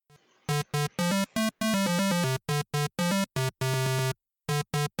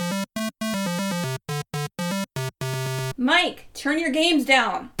Mike, turn your games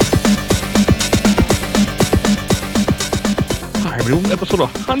down. Hi, everyone. Episode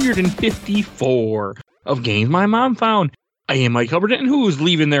 154 of Games My Mom Found. I am Mike Hubbard, and who's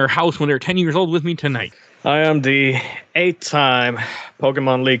leaving their house when they're 10 years old with me tonight? I am the 8-time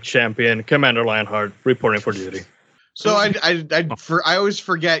Pokemon League champion, Commander Lionheart, reporting for duty. So I always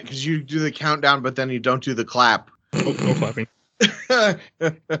forget because you do the countdown, but then you don't do the clap. Oh, no clapping.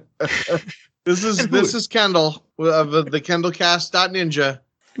 This is Kendall of the KendallCast.ninja.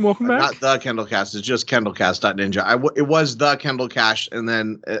 Welcome back. Not the KendallCast, it's just KendallCast.ninja. It was the KendallCast, and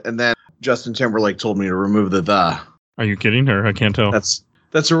then Justin Timberlake told me to remove the. Are you kidding, or I can't tell?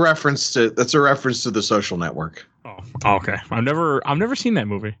 That's a reference to The Social Network. Oh, okay. I've never seen that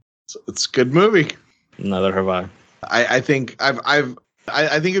movie. It's a good movie. Neither have I. I think I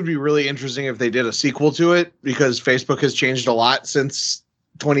think it'd be really interesting if they did a sequel to it because Facebook has changed a lot since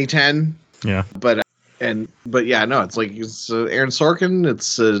 2010. Yeah. But yeah, no, it's Aaron Sorkin,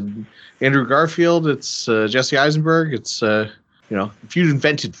 it's Andrew Garfield, it's Jesse Eisenberg, it's if you'd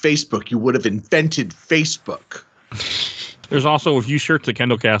invented Facebook, you would have invented Facebook. There's also, if you search the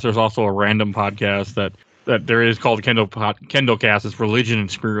KendallCast, there's also a random podcast that there is called KendallCast. It's religion and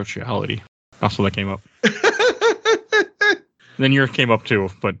spirituality. Also, that came up. Then yours came up too,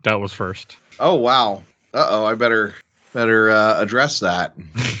 but that was first. Oh wow! I better address that.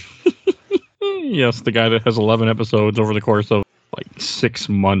 Yes, the guy that has 11 episodes over the course of 6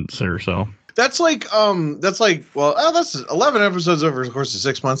 months or so. That's 11 episodes over the course of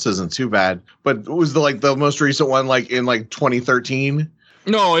 6 months isn't too bad. But it was the most recent one in 2013.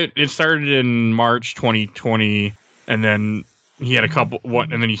 No, it started in March 2020, and then he had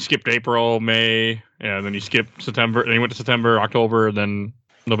and then he skipped April, May, and then he skipped September, and he went to September, October, then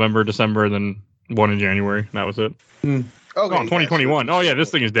November, December, then one in January. And that was it. Okay, 2021. Yeah, so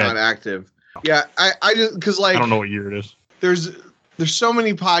this thing is dead. Not active. Yeah, I just because I don't know what year it is. There's so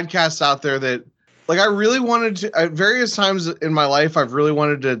many podcasts out there that I really wanted to at various times in my life I've really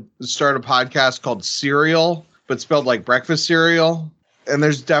wanted to start a podcast called Cereal, but spelled like breakfast cereal. And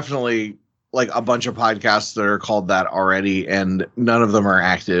there's definitely a bunch of podcasts that are called that already, and none of them are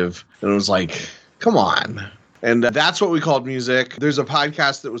active. And it was come on. And That's What We Called Music. There's a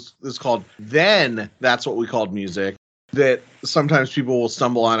podcast that's called Then That's What We Called Music that sometimes people will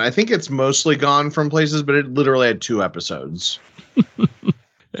stumble on. I think it's mostly gone from places, but it literally had 2 episodes.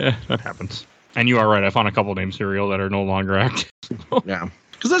 Yeah, that happens. And you are right. I found a couple named Cereal that are no longer active. Yeah,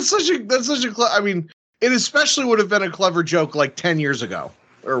 because that's such a it especially would have been a clever joke 10 years ago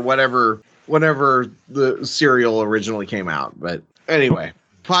or whenever the Cereal originally came out. But anyway,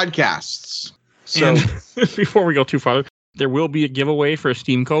 podcasts. So and before we go too far, there will be a giveaway for a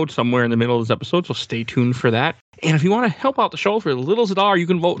Steam code somewhere in the middle of this episode, so stay tuned for that. And if you want to help out the show for as little as $1, you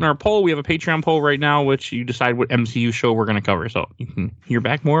can vote in our poll. We have a Patreon poll right now, which you decide what MCU show we're going to cover. So you can hear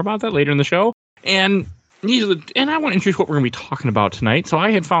back more about that later in the show. And I want to introduce what we're going to be talking about tonight. So I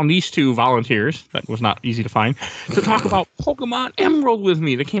had found these 2 volunteers, that was not easy to find, to talk about Pokemon Emerald with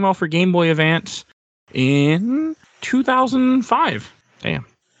me. That came out for Game Boy Advance in 2005. Damn.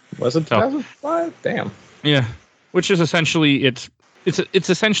 Was it 2005? Damn. Yeah. Which is essentially it's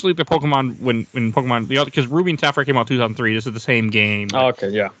essentially the Pokemon when Pokemon because Ruby and Sapphire came out 2003. This is the same game. Oh, okay,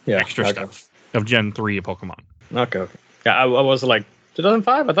 yeah. Extra stuff of Gen 3 of Pokemon. Okay. Yeah, I was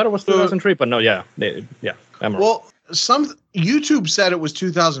 2005. I thought it was 2003, but no, yeah, Emerald. Well, YouTube said it was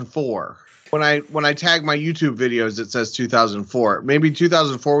 2004. When I tag my YouTube videos, it says 2004. Maybe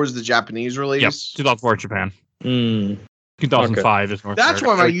 2004 was the Japanese release. Yep, 2004 Japan. 2005 is North That's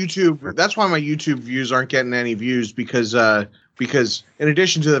America. That's why my YouTube views aren't getting any views because in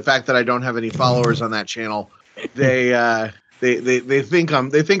addition to the fact that I don't have any followers on that channel, they think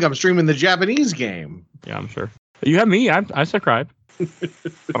I'm streaming the Japanese game. Yeah, I'm sure. You have me. I subscribe. I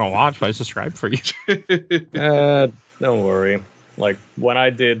don't watch, but I subscribe for you. Don't worry. When I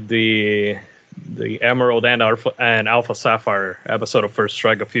did the Emerald and Alpha Sapphire episode of First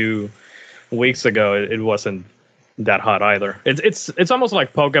Strike a few weeks ago, it wasn't that hot either. It's almost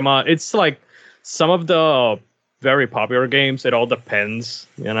like Pokemon. It's some of the very popular games. It all depends,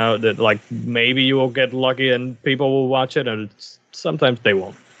 that maybe you will get lucky and people will watch it, and sometimes they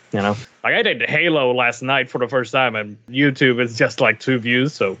won't. I did Halo last night for the first time, and YouTube is just 2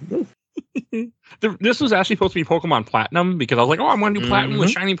 views. So this was actually supposed to be Pokemon Platinum because I was I want to do Platinum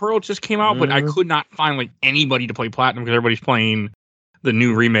with Shining Pearl. It just came out, but I could not find anybody to play Platinum because everybody's playing the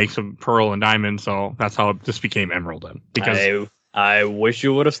new remakes of Pearl and Diamond. So that's how this became Emerald then. Because I wish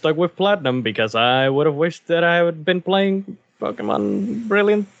you would have stuck with Platinum because I would have wished that I would have been playing Pokemon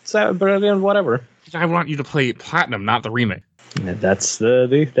Brilliant, whatever. I want you to play Platinum, not the remake. That's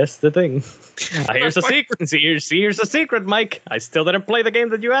the thing. Here's a secret. Here's a secret, Mike. I still didn't play the game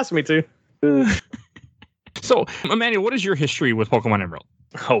that you asked me to. So, Emmanuel, what is your history with Pokemon Emerald?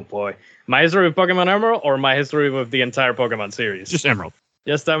 Oh boy, my history with Pokemon Emerald or my history with the entire Pokemon series? Just Emerald.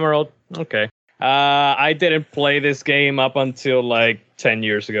 Just Emerald. Okay. I didn't play this game up until like 10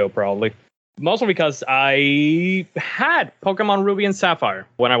 years ago, probably. Mostly because I had Pokemon Ruby and Sapphire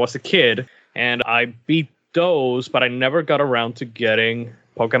when I was a kid, and I beat those, but I never got around to getting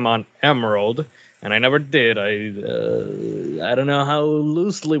Pokemon Emerald, and I never did. I don't know how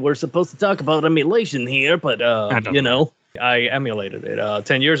loosely we're supposed to talk about emulation here, but I emulated it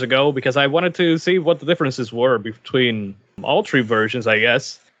 10 years ago because I wanted to see what the differences were between all three versions, I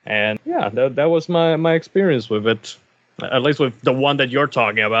guess. And yeah, that was my experience with it, at least with the one that you're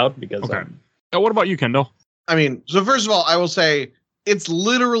talking about. Because okay. What about you, Kendall? I mean, so first of all, I will say it's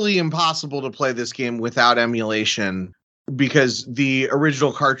literally impossible to play this game without emulation because the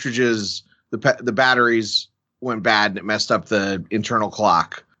original cartridges, the batteries went bad and it messed up the internal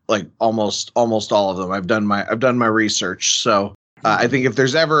clock. Like almost all of them. I've done my research. So I think if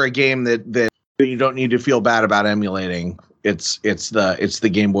there's ever a game that you don't need to feel bad about emulating, it's the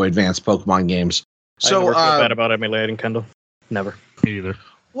Game Boy Advance Pokemon games. So I never feel bad about emulating, Kendall. Never. Me either.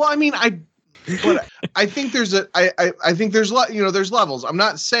 Well, I mean, I think there's there's levels. I'm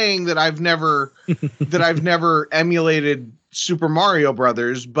not saying that I've never emulated Super Mario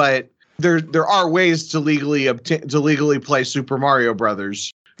Brothers, but there are ways to legally play Super Mario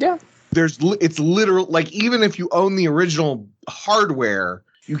Brothers. Yeah. It's literal, like, even if you own the original hardware,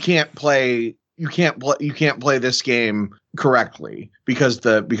 you can't play this game correctly because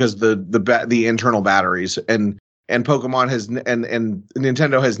the internal batteries and Pokemon has and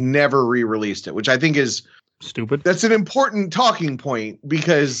Nintendo has never re-released it, which I think is stupid. That's an important talking point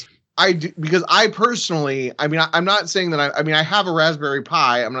because I personally, I mean, I'm not saying that I have a Raspberry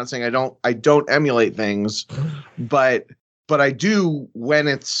Pi. I'm not saying I don't emulate things, but I do when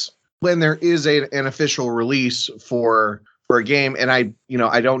there is an official release for a game, and I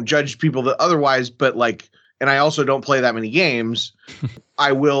don't judge people that otherwise, but like, and I also don't play that many games.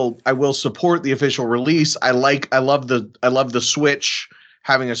 I will support the official release. I love the Switch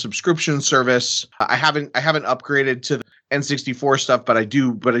having a subscription service. I haven't upgraded to the N64 stuff, but I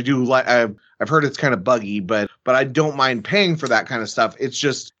do like. I've heard it's kind of buggy, but I don't mind paying for that kind of stuff. It's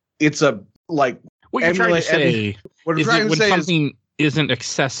a like. What you're trying to say is that when something isn't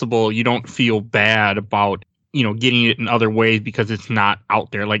accessible, you don't feel bad about getting it in other ways because it's not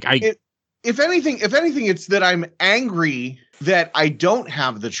out there. Like if anything, it's that I'm angry that I don't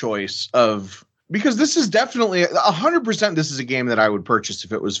have the choice of, because this is definitely 100%. This is a game that I would purchase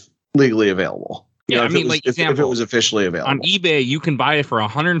if it was legally available. Yeah, if it was officially available on eBay, you can buy it for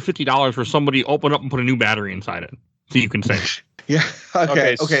 $150 for somebody open up and put a new battery inside it, so you can save. Yeah.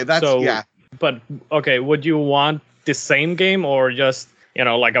 Okay. That's yeah. But okay, would you want the same game or just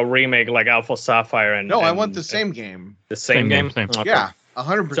like a remake like Alpha Sapphire? No, I want the same game. The same game. Okay. Yeah,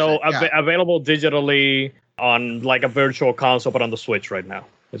 100%. So available digitally on like a virtual console, but on the Switch right now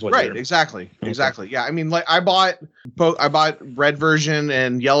is what. Right. Exactly. Yeah. I mean, like I bought red version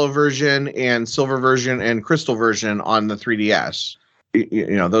and yellow version and silver version and crystal version on the 3DS.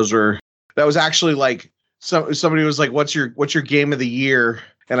 That was actually like somebody was like, "What's your game of the year?"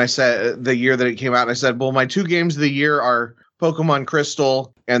 And I said the year that it came out, and I said, well, my two games of the year are Pokemon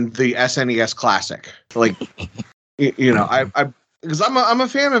Crystal and the SNES Classic. Like, I because I'm a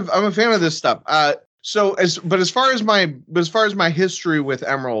fan of this stuff. As far as my history with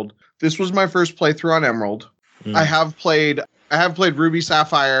Emerald, this was my first playthrough on Emerald. I have played Ruby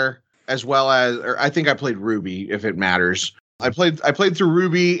Sapphire as well as, or I think I played Ruby if it matters. I played through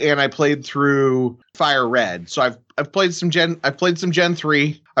Ruby and I played through Fire Red. So I've played some Gen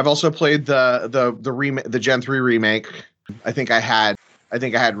 3. I've also played the Gen 3 remake. I think I had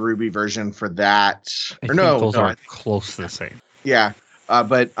Ruby version for that. Those are close to the same. Yeah.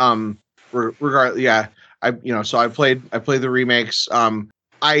 But regardless, yeah. So I played the remakes.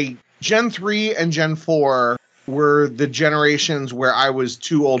 Gen 3 and Gen 4 were the generations where I was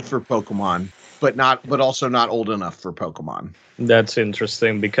too old for Pokemon. But also not old enough for Pokemon. That's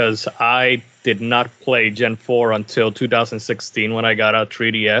interesting because I did not play Gen 4 until 2016 when I got a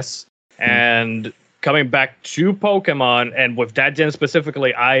 3DS. And coming back to Pokemon, and with that gen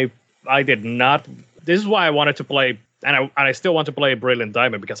specifically, I did not. This is why I wanted to play, and I still want to play Brilliant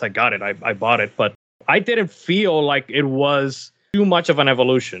Diamond because I got it. I bought it, but I didn't feel like it was too much of an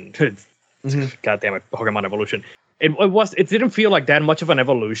evolution. God damn it, Pokemon Evolution. It didn't feel like that much of an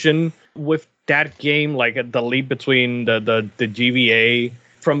evolution with that game, like the leap between the GBA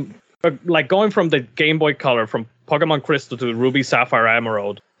from like going from the Game Boy Color from Pokemon Crystal to Ruby, Sapphire,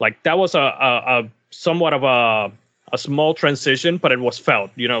 Emerald, like that was a somewhat of a small transition, but it was felt.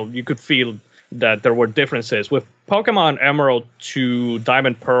 You could feel that there were differences. With Pokemon Emerald to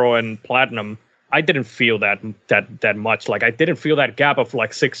Diamond, Pearl, and Platinum, I didn't feel that much. Like, I didn't feel that gap of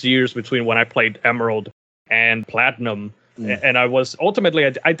like 6 years between when I played Emerald and Platinum. And I was ultimately,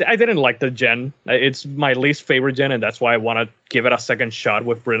 I didn't like the gen. It's my least favorite gen, and that's why I want to give it a second shot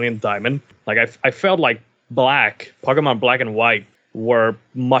with Brilliant Diamond. Like, I felt like Pokemon Black and White were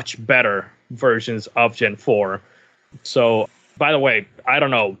much better versions of Gen 4. So, by the way, I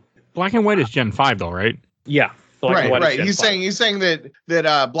don't know. Black and White is Gen 5 though, right? Yeah. Right. He's saying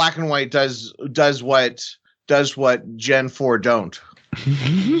that Black and White does what Gen 4 don't.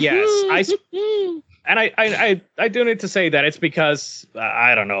 Yes. I do need to say that it's because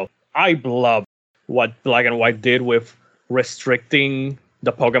I don't know. I love what Black and White did with restricting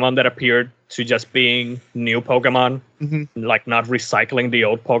the Pokemon that appeared to just being new Pokemon, like not recycling the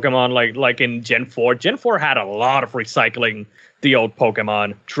old Pokemon, like in Gen 4. Gen 4 had a lot of recycling the old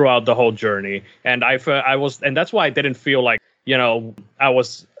Pokemon throughout the whole journey, and and that's why I didn't feel like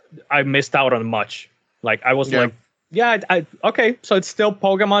I missed out on much. Like I was like, okay, so it's still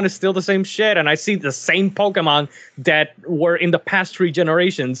Pokemon, it's still the same shit, and I see the same Pokemon that were in the past 3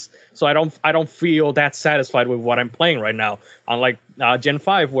 generations. So I don't feel that satisfied with what I'm playing right now. Unlike Gen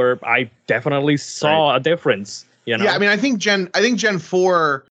 5, where I definitely saw a difference. Yeah, I mean, I think Gen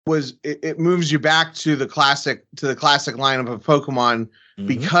 4 it moves you back to the classic lineup of Pokemon,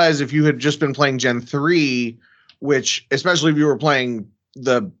 because if you had just been playing Gen 3, which especially if you were playing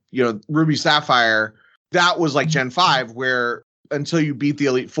the Ruby Sapphire, that was like Gen 5, where until you beat the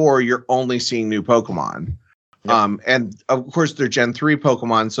Elite Four, you're only seeing new Pokemon. Yep. And of course they're Gen 3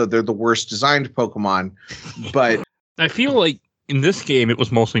 Pokemon, so they're the worst designed Pokemon. But I feel like in this game it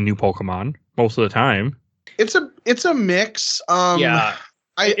was mostly new Pokemon most of the time. It's a mix.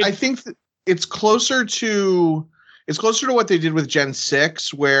 I think that it's closer to what they did with Gen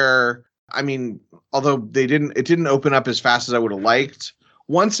 6, where, I mean, although it didn't open up as fast as I would have liked.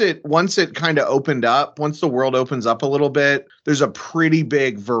 Once it kind of opened up, once the world opens up a little bit, there's a pretty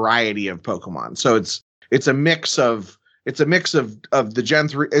big variety of Pokemon. So it's a mix of the Gen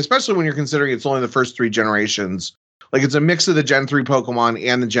 3, especially when you're considering it's only the first 3 generations. Like, it's a mix of the Gen 3 Pokemon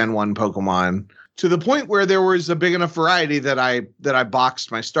and the Gen 1 Pokemon, to the point where there was a big enough variety that I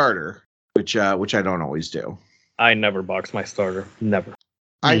boxed my starter, which I don't always do. I never box my starter. Never.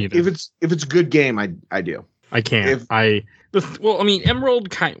 If it's a good game, I do. I can't.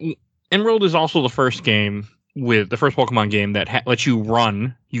 Emerald is also the first game with the first Pokemon game that lets you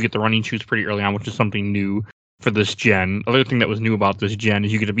run. You get the running shoots pretty early on, which is something new for this gen. Other thing that was new about this gen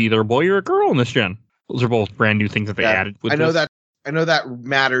is you get to be either a boy or a girl in this gen. Those are both brand new things that they added. I know that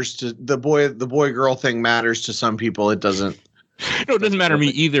matters to the boy girl thing matters to some people. It doesn't. No, it doesn't matter to me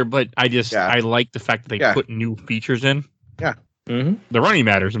either. But I like the fact that they put new features in. Yeah. Mm-hmm. The running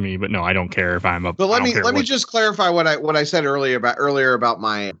matters to me, but no, I don't care if I'm up. But let me just clarify what I said earlier about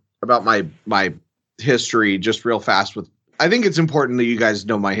my history, just real fast. I think it's important that you guys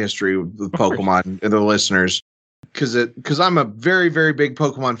know my history with Pokemon and the listeners, because I'm a very, very big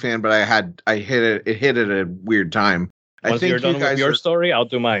Pokemon fan, but it hit at a weird time. Once I think you're done with your story, I'll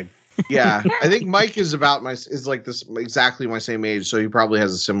do mine. Yeah, I think Mike is like this, exactly my same age, so he probably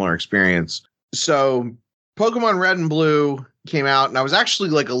has a similar experience. So Pokemon Red and Blue came out, and I was actually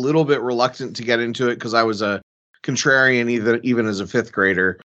like a little bit reluctant to get into it because I was a contrarian even as a 5th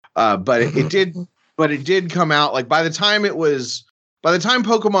grader. But it did come out, like by the time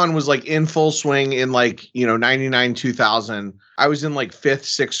Pokemon was like in full swing in 99, 2000, I was in like 5th,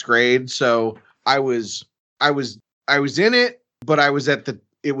 6th grade. So I was in it, but I was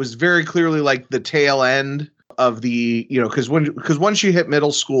it was very clearly like the tail end of the, because once you hit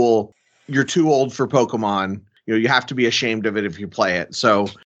middle school, you're too old for Pokemon. You have to be ashamed of it if you play it. So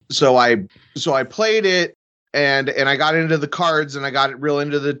I played it, and I got into the cards, and I got real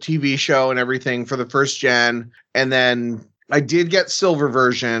into the TV show and everything for the first gen. And then I did get Silver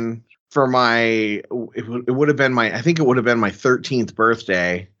version for it would have been my 13th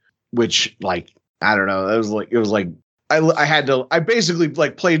birthday, which, like, I don't know. I basically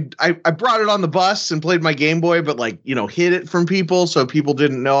like played, I brought it on the bus and played my Game Boy, but hid it from people, so people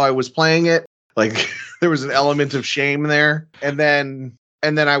didn't know I was playing it. Like, there was an element of shame there. And then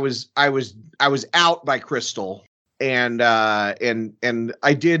I was out by Crystal, and I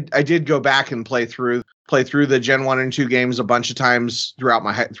did go back and play through the Gen 1 and 2 games a bunch of times throughout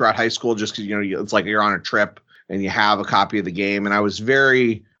high school, just because it's like you're on a trip and you have a copy of the game. And I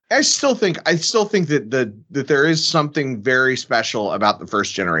still think that there is something very special about the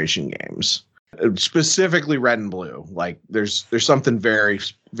first generation games. specifically red and blue. Like there's something very,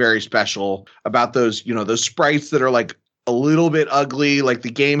 very special about those, those sprites that are like a little bit ugly. Like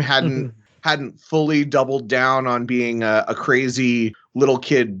the game hadn't fully doubled down on being a crazy little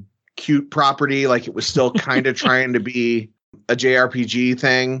kid cute property. Like it was still kind of trying to be a JRPG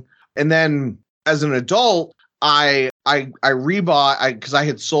thing. And then as an adult, I rebought, because I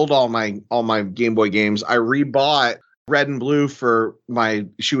had sold all my Game Boy games. I rebought red and blue for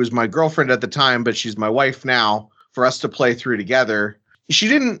she was my girlfriend at the time, but she's my wife now, for us to play through together. It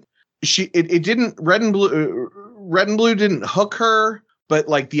didn't, red and blue didn't hook her, but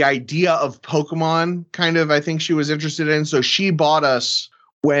like the idea of Pokemon kind of, I think she was interested in. So she bought us,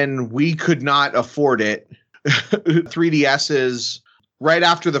 when we could not afford it, 3DSs right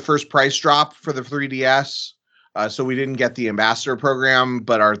after the first price drop for the 3DS. So we didn't get the ambassador program,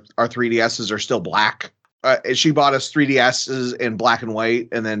 but our 3DSs are still black. She bought us 3DSs in black and white,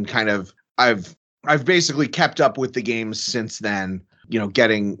 and then kind of I've basically kept up with the games since then,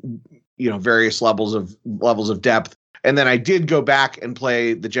 getting various levels of depth. And then I did go back and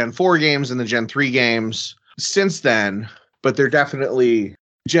play the Gen 4 games and the Gen 3 games since then, but they're definitely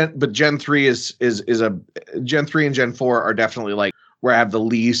Gen 3 Gen 3 and Gen 4 are definitely like where I have the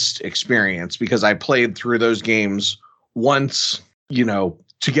least experience, because I played through those games once,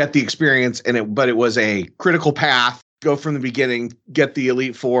 to get the experience, but it was a critical path. Go from the beginning, get the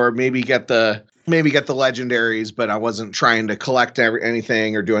Elite Four, maybe get the legendaries, but I wasn't trying to collect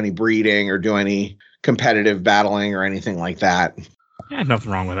anything or do any breeding or do any competitive battling or anything like that. Yeah,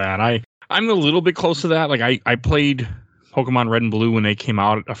 nothing wrong with that. I'm a little bit close to that. Like I played Pokemon Red and Blue when they came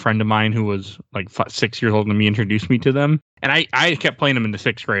out. A friend of mine who was like 6 years older than me introduced me to them. And I kept playing them in the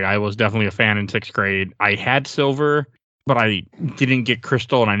 6th grade. I was definitely a fan in 6th grade. I had Silver, but I didn't get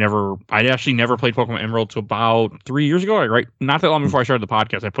Crystal, and I actually never played Pokemon Emerald till about 3 years ago. Right? Not that long before I started the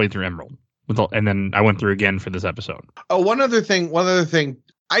podcast, I played through Emerald. And then I went through again for this episode. Oh, one other thing.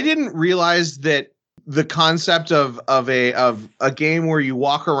 I didn't realize that the concept of a game where you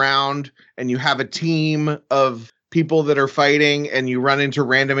walk around and you have a team of people that are fighting and you run into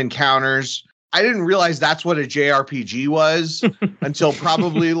random encounters. I didn't realize that's what a JRPG was until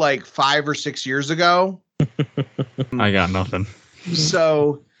probably like 5 or 6 years ago. I got nothing.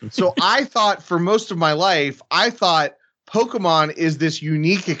 So I thought, for most of my life, Pokemon is this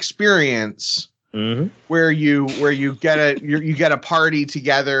unique experience where you get a party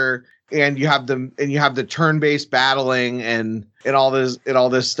together and you have the turn-based battling and all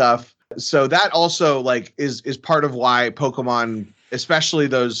this stuff. So that also like is part of why Pokemon, especially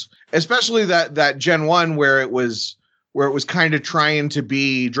that Gen 1 where it was kind of trying to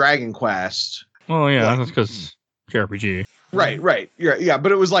be Dragon Quest. Oh yeah, that's because JRPG. Right. Yeah,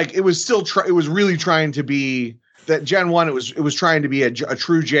 but it was like it was really trying to be that Gen 1. It was trying to be a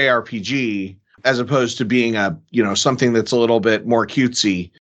true JRPG as opposed to being something that's a little bit more cutesy.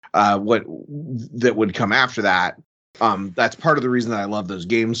 What that would come after that. That's part of the reason that I love those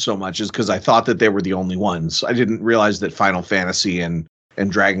games so much, is because I thought that they were the only ones. I didn't realize that Final Fantasy and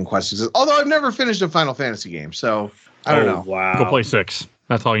Dragon Quest exist. Although I've never finished a Final Fantasy game, so I don't know. Wow. Go play 6.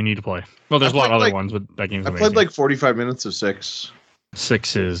 That's all you need to play. Well, there's a lot of other ones, but that game's amazing. I played like 45 minutes of 6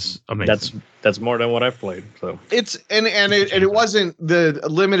 6 is amazing. That's more than what I've played. So it's it wasn't, the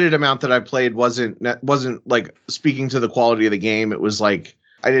limited amount that I played wasn't like speaking to the quality of the game. It was like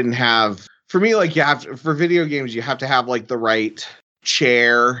I didn't have. For me, like for video games, you have to have like the right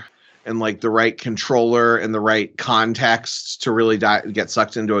chair and like the right controller and the right context to really get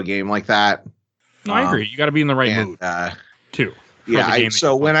sucked into a game like that. No, I agree. You got to be in the right mood too. Yeah.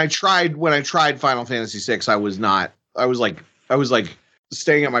 So when I tried Final Fantasy VI, I was like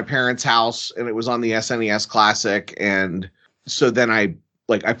staying at my parents' house, and it was on the SNES Classic, and so then I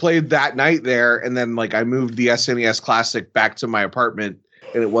played that night there, and then like I moved the SNES Classic back to my apartment.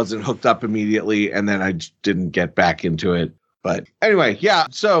 And it wasn't hooked up immediately, and then I didn't get back into it. But anyway, yeah.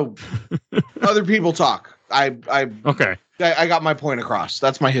 So other people talk. I got my point across.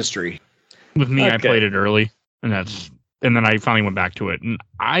 That's my history. With me, I played it early, and then I finally went back to it. And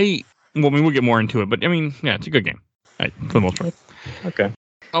we'll get more into it, but I mean, yeah, it's a good game for the most part. Okay.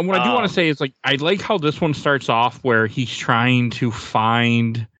 What I do want to say is, like, I like how this one starts off where he's trying to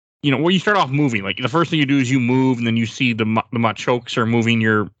find. Where you start off moving, like the first thing you do is you move, and then you see the Machokes are moving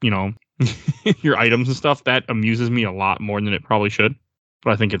your, your items and stuff. That amuses me a lot more than it probably should,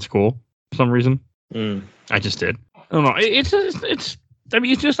 but I think it's cool for some reason. I just did. I don't know. It's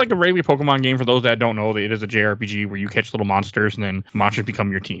just like a regular Pokemon game for those that don't know. It is a JRPG where you catch little monsters and then monsters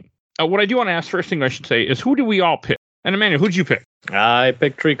become your team. What I do want to ask, first thing I should say, is who do we all pick? And Emmanuel, who'd you pick? I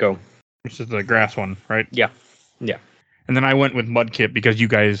picked Trico. This is the grass one, right? Yeah. And then I went with Mudkip because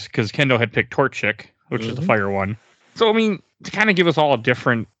Kendo had picked Torchic, which is the fire one. So, I mean, to kind of give us all a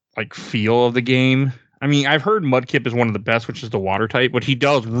different like feel of the game. I mean, I've heard Mudkip is one of the best, which is the water type, but he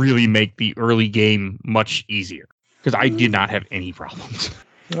does really make the early game much easier because I did not have any problems.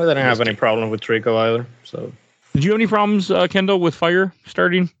 I didn't have any problem with Trico either. So, did you have any problems, Kendo, with fire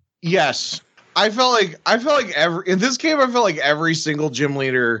starting? Yes, I felt like in this game, I felt like every single gym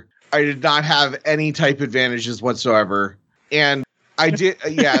leader, I did not have any type advantages whatsoever, and I did.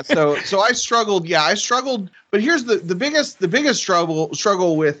 Yeah, so I struggled. Yeah, I struggled. But here's the biggest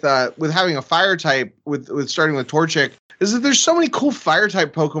struggle with having a fire type with starting with Torchic is that there's so many cool fire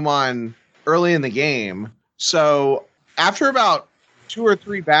type Pokemon early in the game. So after about 2 or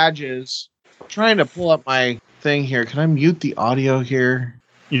 3 badges, I'm trying to pull up my thing here. Can I mute the audio here?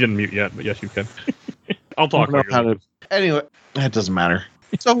 You didn't mute yet, but yes, you can. I'll talk about it. Anyway, that doesn't matter.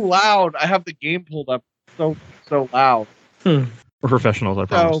 It's so loud. I have the game pulled up. So loud. We're professionals, I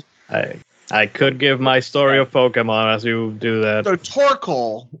promise. I could give my story of Pokemon as you do that. So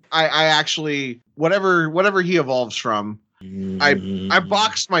Torkoal, I actually whatever he evolves from, I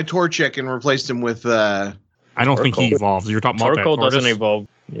boxed my Torchic and replaced him with. I don't think he evolves. You're talking about Torkoal doesn't evolve.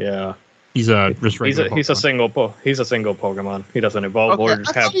 Yeah, he's a single Pokemon. He doesn't evolve or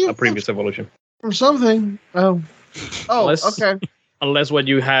have a previous evolution or something. Okay. Unless what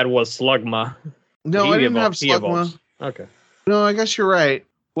you had was Slugma. No, I didn't have Slugma. Okay. No, I guess you're right.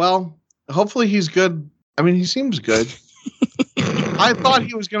 Well, hopefully he's good. I mean, he seems good. I thought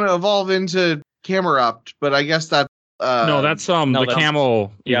he was going to evolve into Camerupt, but I guess that. No, that's the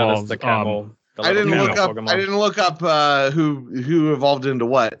camel. Yeah, that's the camel. I didn't look up who evolved into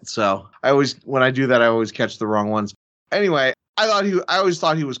what. So when I do that, I always catch the wrong ones. Anyway, I always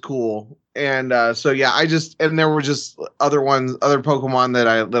thought he was cool, and so yeah, and there were just other Pokemon that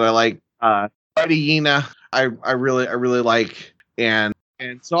I like. Yina, I really like, and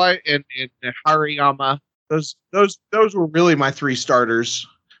so and Hariyama. Those were really my 3 starters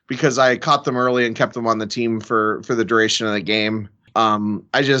because I caught them early and kept them on the team for the duration of the game. My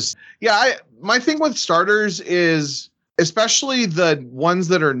thing with starters is especially the ones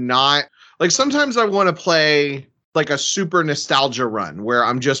that are not like sometimes I want to play like a super nostalgia run where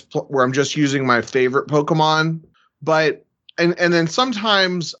I'm just using my favorite Pokemon, but and then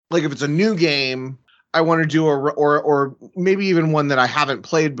sometimes like if it's a new game, I want to do or maybe even one that I haven't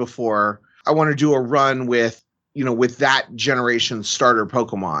played before. I want to do a run with that generation starter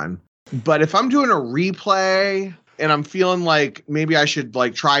Pokemon. But if I'm doing a replay and I'm feeling like maybe I should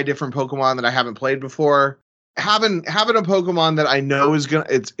like try different Pokemon that I haven't played before, having a Pokemon that I know is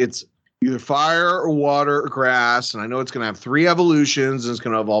it's either fire or water or grass, and I know it's gonna have 3 evolutions and it's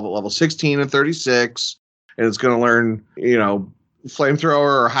gonna evolve at level 16 and 36, and it's gonna learn,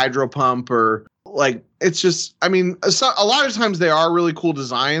 flamethrower or hydro pump or like it's just a lot of times they are really cool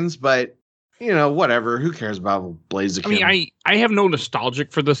designs, but whatever. Who cares about Blaziken? I mean, I have no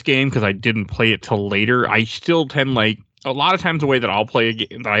nostalgic for this game because I didn't play it till later. I still tend a lot of times the way that I'll play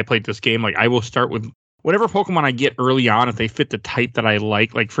that I played this game, like I will start with whatever Pokemon I get early on if they fit the type that I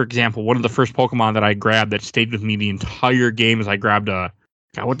like. Like for example, one of the first Pokemon that I grabbed that stayed with me the entire game is I grabbed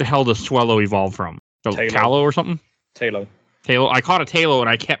what the hell does Swellow evolve from? Tallow or something? Tailo. I caught a Tailo and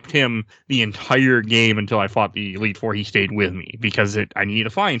I kept him the entire game until I fought the Elite Four. He stayed with me because I need a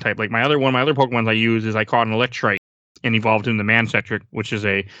flying type. Like my other Pokemon I use is I caught an Electrike and evolved into Manectric, which is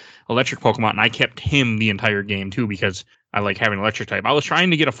a electric Pokemon, and I kept him the entire game too because I like having electric type. I was trying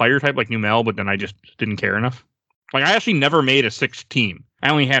to get a fire type like Numel, but then I just didn't care enough. Like I actually never made a 6 team.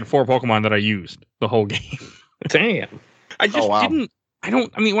 I only had 4 Pokemon that I used the whole game. Damn. I just didn't.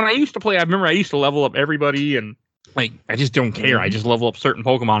 When I used to play, I remember I used to level up everybody and. Like, I just don't care. I just level up certain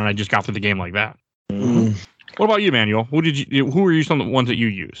Pokemon, and I just got through the game like that. Mm. What about you, Manuel? Who were you some of the ones that you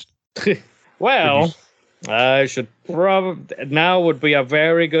used? Well, I should probably... Now would be a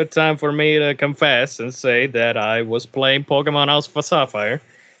very good time for me to confess and say that I was playing Pokemon Alpha Sapphire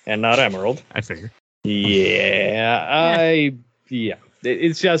and not Emerald. I figured. Yeah,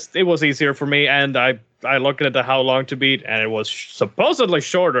 it was easier for me, and I looked at how long to beat, and it was supposedly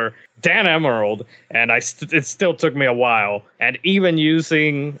shorter than Emerald, and it still took me a while. And even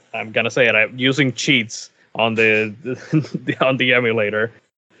using cheats on the on the emulator,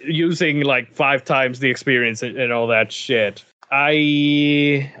 using like 5 times the experience and all that shit.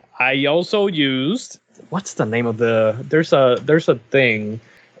 I also used what's the name of there's a thing.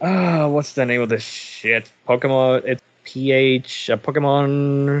 What's the name of this shit? Pokemon. It's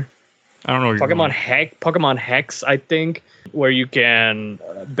Pokemon. I don't know. Pokemon Hex, I think, where you can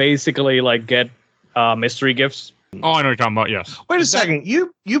basically like get mystery gifts. Oh, I know what you're talking about. Yes. Wait a second.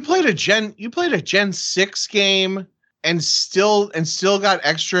 You played a Gen 6 game and still got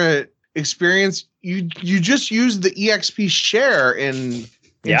extra experience. You just use the EXP share in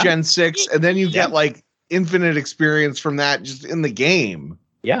Gen 6, and then you get like infinite experience from that just in the game.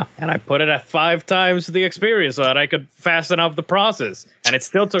 Yeah, and I put it at 5 times the experience so that I could fasten up the process, and it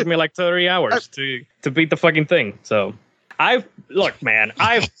still took me like 30 hours to beat the fucking thing. So I've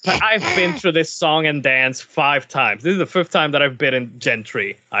been through this song and dance 5 times. This is the 5th time that I've been in Gen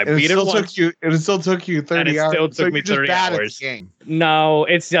 3. I beat it once. It still took you 30 hours. And it still took me 30 hours. Game. No,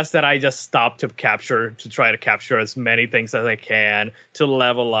 it's just that I just stopped to try to capture as many things as I can to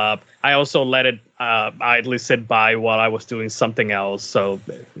level up. I also let it idly sit by while I was doing something else. So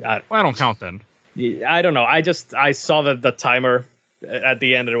I don't count then. I don't know. I saw the timer at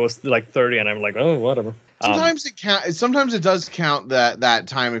the end. It was like 30, and I'm like, oh, whatever. Sometimes it does count that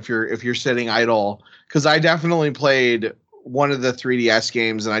time if you're sitting idle. Because I definitely played one of the 3DS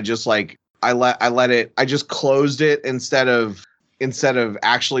games, and I just like I just closed it instead of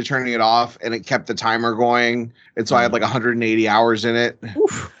actually turning it off, and it kept the timer going, and so I had like 180 hours in it.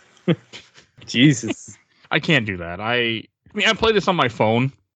 Jesus, I can't do that. I mean, I play this on my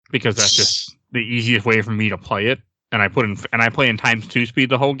phone because that's just the easiest way for me to play it. And I play in times 2 speed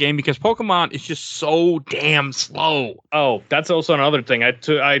the whole game because Pokemon is just so damn slow. Oh, that's also another thing.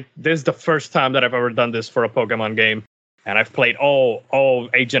 This is the first time that I've ever done this for a Pokemon game, and I've played all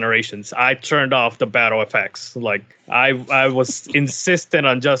 8 generations. I turned off the battle effects. Like I was insistent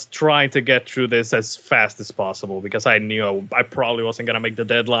on just trying to get through this as fast as possible because I knew I probably wasn't gonna make the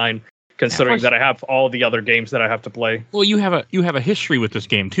deadline, considering that I have all the other games that I have to play. Well, you have a history with this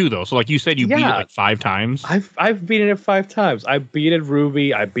game too, though. So, like you said, you beat it like 5 times. I've beaten it 5 times. I beat it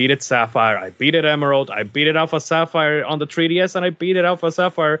Ruby. I beat it Sapphire. I beat it Emerald. I beat it Alpha Sapphire on the 3DS, and I beat it Alpha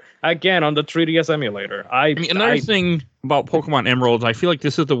Sapphire again on the 3DS emulator. I mean, another thing about Pokemon Emeralds, I feel like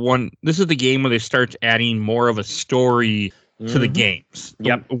this is the game where they start adding more of a story to the games.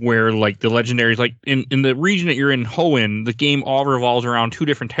 Yep. Where like the legendaries, like in the region that you're in, Hoenn, the game all revolves around 2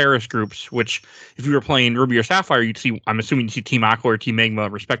 different terrace groups, which if you were playing Ruby or Sapphire, I'm assuming you'd see Team Aqua or Team Magma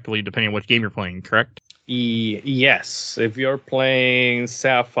respectively, depending on which game you're playing, correct? Yes. If you're playing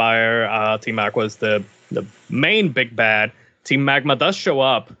Sapphire, Team Aqua is the main big bad. Team Magma does show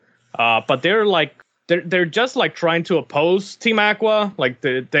up, but they're just like trying to oppose Team Aqua. Like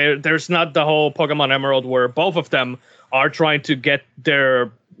there's not the whole Pokemon Emerald where both of them are trying to get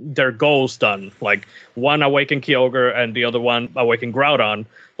their goals done. Like one awaken Kyogre and the other one awaken Groudon.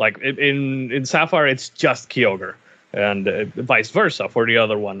 Like in Sapphire, it's just Kyogre, and vice versa for the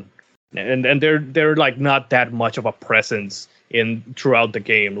other one. And they're like not that much of a presence throughout the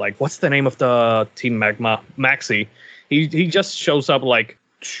game. Like what's the name of the Team Magma? Maxi. He just shows up like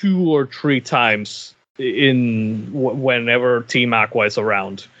 2 or 3 times whenever Team Aqua is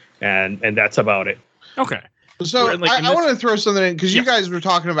around, and that's about it. Okay. So I want to throw something in because you guys were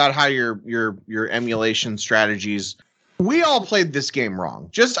talking about how your emulation strategies. We all played this game wrong.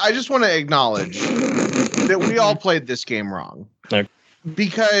 I just want to acknowledge that we all played this game wrong. Okay.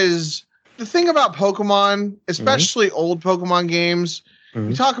 Because the thing about Pokemon, especially old Pokemon games,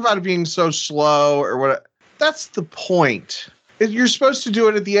 you talk about it being so slow or what. That's the point. You're supposed to do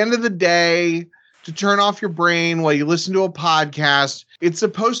it at the end of the day to turn off your brain while you listen to a podcast. It's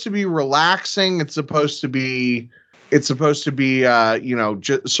supposed to be relaxing. It's supposed to be just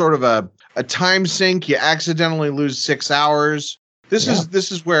sort of a time sink. You accidentally lose 6 hours. This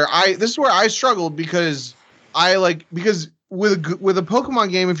is where I struggled because with a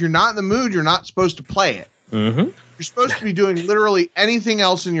Pokemon game, if you're not in the mood, you're not supposed to play it. Mm-hmm. You're supposed to be doing literally anything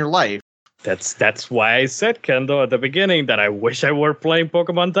else in your life. That's why I said, Kendo, at the beginning that I wish I were playing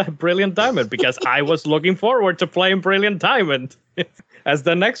Pokemon Brilliant Diamond, because I was looking forward to playing Brilliant Diamond as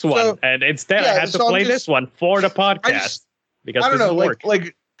the next one, and instead I had to play this one for the podcast because I don't know, work.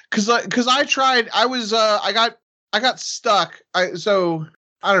 because I tried. I got stuck. So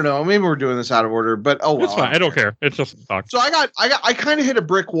I don't know. Maybe we're doing this out of order, but oh well. It's fine. I don't care. It's just talk. So I kind of hit a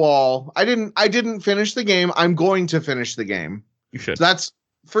brick wall. I didn't finish the game. I'm going to finish the game. You should. So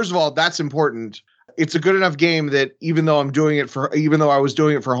first of all, that's important. It's a good enough game that even though I was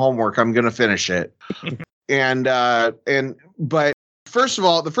doing it for homework, I'm going to finish it. But first of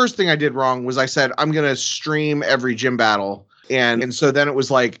all, the first thing I did wrong was I said, I'm going to stream every gym battle. And so then it was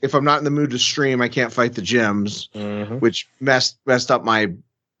like, if I'm not in the mood to stream, I can't fight the gyms, which messed up my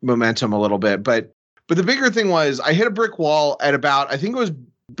momentum a little bit. But the bigger thing was I hit a brick wall at about, I think it was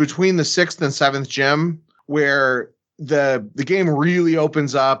between the 6th and 7th gym, where the game really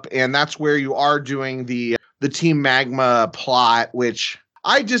opens up, and that's where you are doing the Team Magma plot, which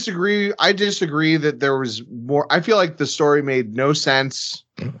I disagree. I disagree that there was more. I feel like the story made no sense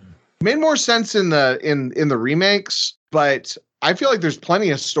made more sense in the remakes, but I feel like there's plenty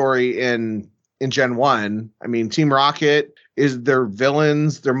of story in Gen 1. I mean, Team Rocket is their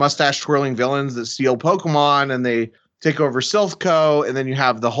villains, their mustache twirling villains that steal Pokemon and they take over Silphco, and then you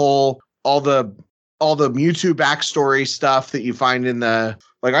have all the Mewtwo backstory stuff that you find in the,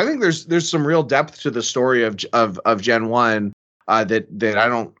 like, I think there's some real depth to the story of Gen 1 that I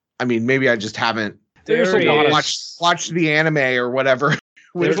don't, I mean, maybe I just haven't watched the anime or whatever.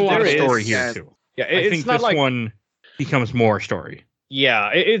 There's a lot of story here too. Yeah, I think this one becomes more story. Yeah,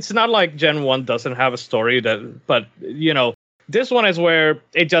 it's not like Gen 1 doesn't have a story, but you know, this one is where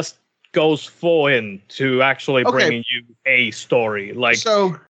it just goes full in to actually bringing you a story. Like,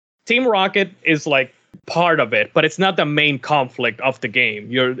 so Team Rocket is like part of it, but it's not the main conflict of the game.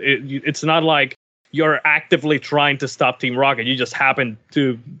 It's not like you're actively trying to stop Team Rocket. You just happen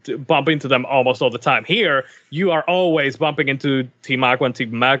to bump into them almost all the time. Here, you are always bumping into Team Aqua and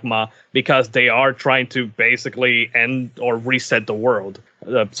Team Magma because they are trying to basically end or reset the world.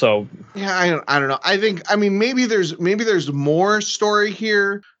 So yeah, I don't know. I mean, maybe there's more story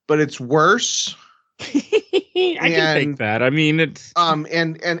here, but it's worse. I can take that. I mean, it's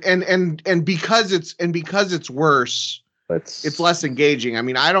and because it's worse, it's less engaging. I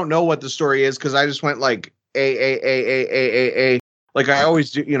mean, I don't know what the story is because I just went like a like I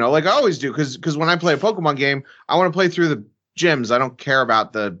always do, because when I play a Pokemon game, I want to play through the gyms. I don't care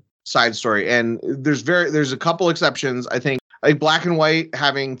about the side story. And there's a couple exceptions. I think like Black and White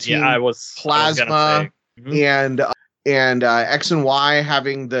having Team Plasma and X and Y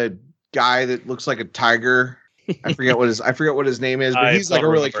having the guy that looks like a tiger. I forget what his name is, but he's like a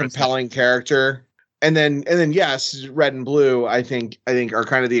really compelling character. And then yes, Red and Blue I think are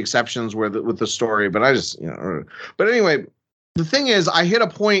kind of the exceptions with the story, but I just, but anyway, the thing is I hit a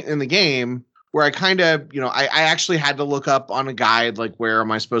point in the game where I kind of, I actually had to look up on a guide like where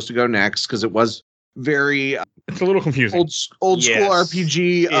am I supposed to go next, because it was very it's a little confusing. Old school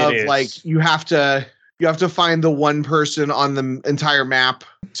RPG of like you have to find the one person on the entire map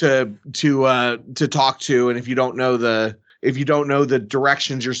to talk to, and if you don't know the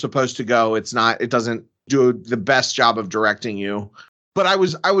directions you're supposed to go, it doesn't do the best job of directing you. But I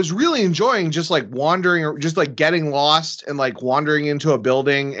was really enjoying just like wandering or just like getting lost and like wandering into a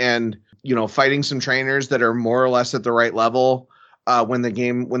building and fighting some trainers that are more or less at the right level when the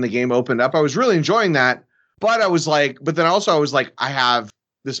game opened up. I was really enjoying that, but I was like, I have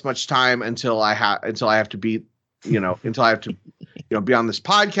this much time until I have to beat, until I have to, be on this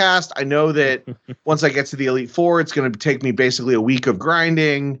podcast. I know that once I get to the Elite Four, it's going to take me basically a week of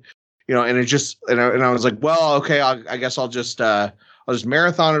grinding, and I was like, well, okay, I guess I'll just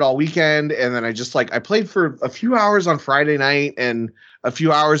marathon it all weekend. And then I played for a few hours on Friday night and a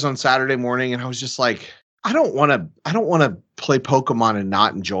few hours on Saturday morning. And I was just like, I don't want to play Pokemon and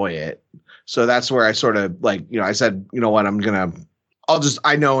not enjoy it. So that's where I sort of like, I said, you know what,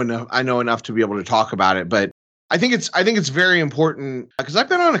 I know enough to be able to talk about it, but I think it's very important because I've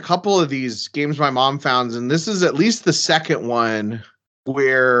been on a couple of these games my mom found, and this is at least the second one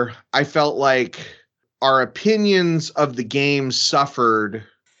where I felt like our opinions of the game suffered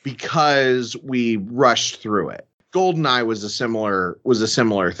because we rushed through it. GoldenEye was a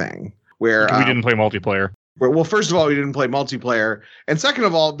similar thing where we didn't play multiplayer. Well, first of all, we didn't play multiplayer, and second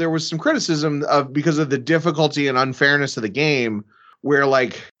of all, there was some criticism because of the difficulty and unfairness of the game. Where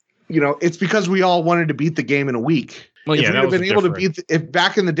it's because we all wanted to beat the game in a week. Well, if we'd have been able to if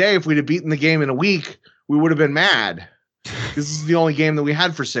back in the day, if we'd have beaten the game in a week, we would have been mad. This is the only game that we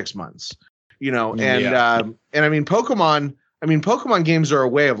had for 6 months, and I mean, Pokemon games are a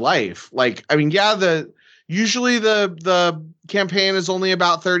way of life. Like, I mean, usually the campaign is only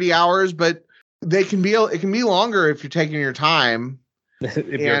about 30 hours, but it can be longer if you're taking your time. If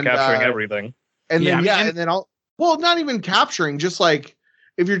you're capturing everything. And then well, not even capturing, just like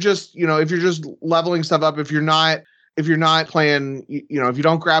if you're just leveling stuff up, if you're not playing, if you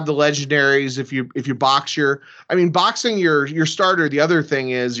don't grab the legendaries, if you box boxing your starter. The other thing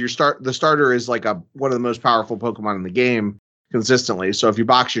is the starter is like one of the most powerful Pokemon in the game consistently. So if you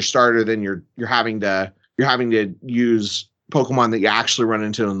box your starter, then you're having to use Pokemon that you actually run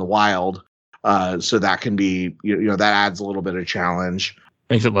into in the wild. So that can be, that adds a little bit of challenge.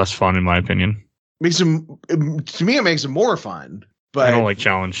 Makes it less fun, in my opinion. To me, it makes it more fun. But I don't like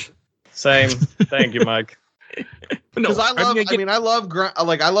challenge. Same. Thank you, Mike. Because I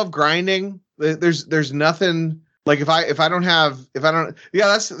love grinding. There's nothing like if I don't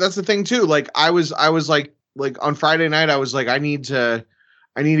that's the thing too. Like I was like on Friday night I was like I need to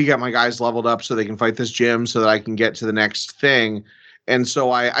get my guys leveled up so they can fight this gym so that I can get to the next thing. And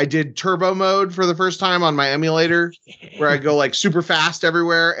so I did turbo mode for the first time on my emulator, where I go like super fast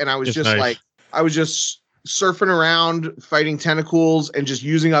everywhere. And I was It's just nice. I was just surfing around, fighting tentacles, and just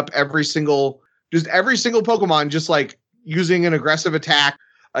using up every single Pokemon, just like using an aggressive attack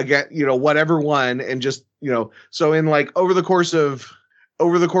again, whatever one, and just, so in like over the course of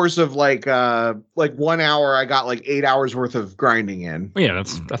like 1 hour, I got like 8 hours worth of grinding in. Yeah,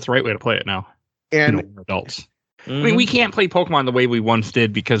 that's the right way to play it now. And We're adults. I mean, we can't play Pokemon the way we once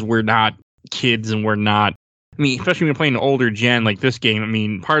did because we're not kids and we're not. I mean, especially when you're playing an older gen like this game. I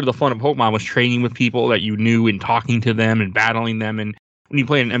mean, part of the fun of Pokemon was training with people that you knew and talking to them and battling them. And when you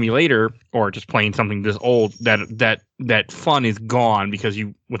play an emulator or just playing something this old, that fun is gone because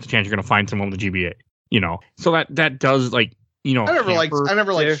what's the chance you're going to find someone with a GBA? So that does like I never liked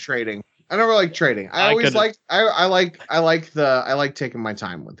trading. I never liked trading. I like taking my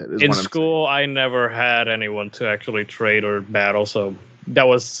time with it. In school, I never had anyone to actually trade or battle, so that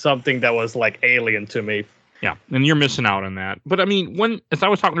was something that was like alien to me. Yeah, and you're missing out on that. But I mean, as I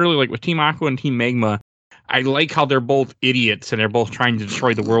was talking earlier, like with Team Aqua and Team Magma, I like how they're both idiots and they're both trying to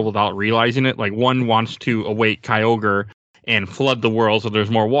destroy the world without realizing it. Like one wants to awake Kyogre and flood the world so there's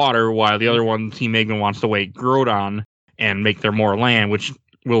more water, while the other one, Team Magma, wants to awake Groudon and make there more land, which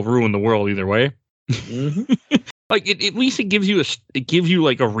will ruin the world either way. Mm-hmm. Like at least it gives you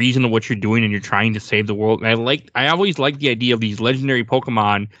like a reason of what you're doing and you're trying to save the world. And I always like the idea of these legendary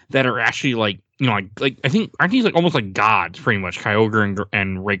Pokemon that are actually like, like I think aren't these like almost like gods pretty much, Kyogre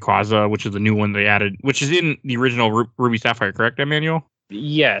and Rayquaza, which is the new one they added, which is in the original Ruby Sapphire, correct, Emmanuel?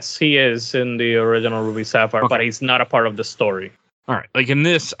 Yes, he is in the original Ruby Sapphire, but he's not a part of the story. All right. Like in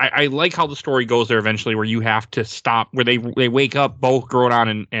this, I like how the story goes there eventually, where you have to stop, where they wake up both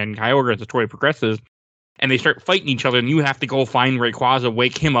Groudon and Kyogre as the story progresses, and they start fighting each other, and you have to go find Rayquaza,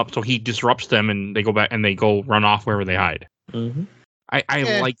 wake him up so he disrupts them, and they go back and they go run off wherever they hide. Mm-hmm.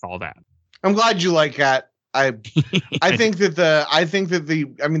 I like all that. I'm glad you like that. I think that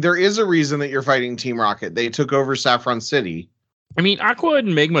I mean, there is a reason that you're fighting Team Rocket. They took over Saffron City. I mean, Aqua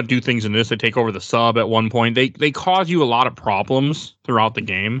and Magma do things in this. They take over the sub at one point. They cause you a lot of problems throughout the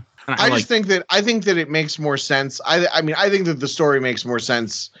game. And I think that it makes more sense. I mean, I think that the story makes more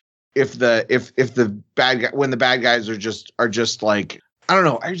sense if the bad guy, when the bad guys are just like, I don't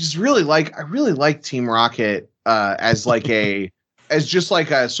know. I really like Team Rocket as just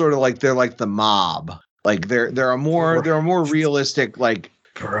like a sort of like they're like the mob. Like they're a more realistic, like,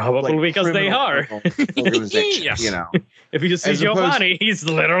 probably like because they are organization. Yes. If you see Giovanni, he's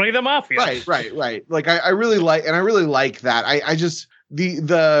literally the mafia. Right. Like I really like that. I just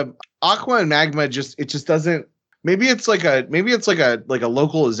the Aqua and Magma it just doesn't. Maybe it's like a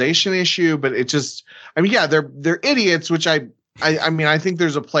localization issue, but it just. I mean, yeah, they're idiots, which I mean, I think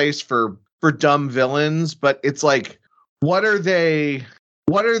there's a place for dumb villains, but it's like, what are they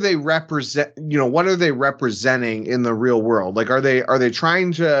represent? What are they representing in the real world? Like, are they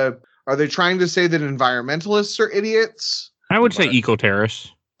trying to say that environmentalists are idiots? I would say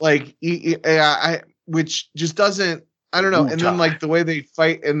eco-terrorists. Like, which just doesn't. I don't know. And then like the way they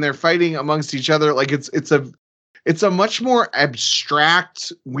fight, and they're fighting amongst each other, like it's a much more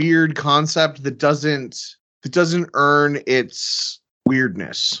abstract, weird concept that doesn't earn its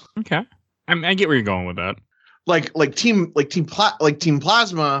weirdness. Okay, I get where you're going with that. Like Team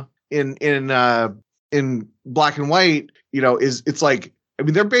Plasma in Black and White, it's like, I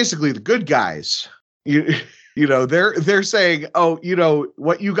mean, they're basically the good guys. They're saying, oh,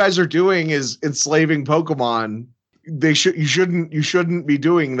 what you guys are doing is enslaving Pokemon. You shouldn't be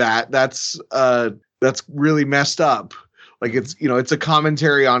doing that. That's really messed up. Like it's a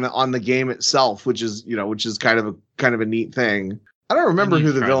commentary on the game itself, which is kind of a neat thing. I don't remember who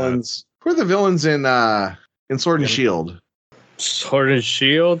are the villains in Sword and Shield. Sword and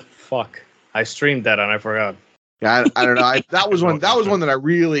Shield? Fuck. I streamed that and I forgot. Yeah, I don't know. That was one that I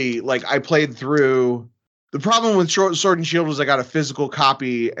really like. I played through. The problem with Sword and Shield was I got a physical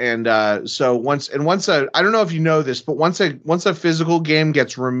copy, and so once I don't know if you know this, but once a physical game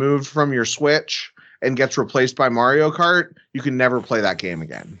gets removed from your Switch and gets replaced by Mario Kart, you can never play that game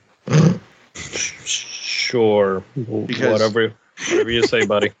again. Sure. Whatever you say,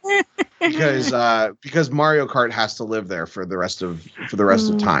 buddy. Because Mario Kart has to live there for the rest of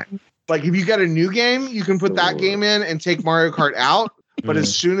time. Like if you get a new game, you can put that game in and take Mario Kart out. But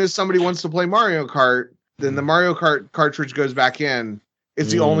as soon as somebody wants to play Mario Kart, then the Mario Kart cartridge goes back in.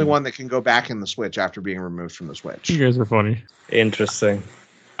 It's the only one that can go back in the Switch after being removed from the Switch. You guys are funny. Interesting.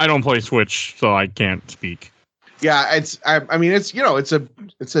 I don't play Switch, so I can't speak. Yeah, it's a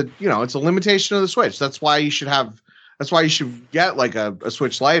limitation of the Switch. That's why you should get like a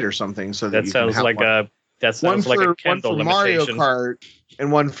Switch Lite or something. So that sounds like a That sounds like a Kendall one for Mario limitation. Kart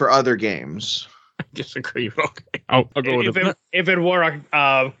and one for other games. I disagree. Okay, I'll go with it. If it were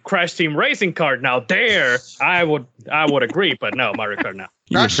a Crash Team Racing card now, I would agree, but no, Mario Kart now.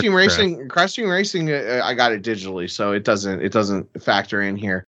 Crash Team Racing, I got it digitally, so it doesn't factor in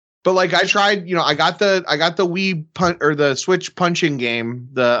here. But like I tried, I got the Wii or the Switch punching game,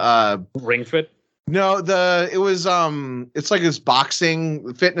 the Ring Fit. No, it was it's like this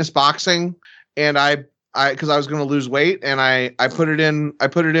fitness boxing, and I because I was going to lose weight, and I put it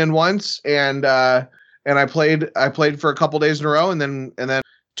in once, and I played for a couple days in a row, and then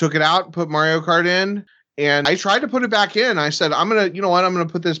took it out, put Mario Kart in, and I tried to put it back in. I said, I'm gonna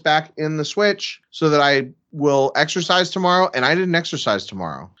put this back in the Switch so that I will exercise tomorrow, and I didn't exercise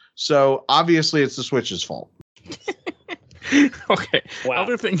tomorrow. So obviously it's the Switch's fault. Okay. Wow.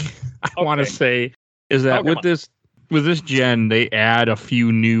 Other thing I want to say is that with this gen, they add a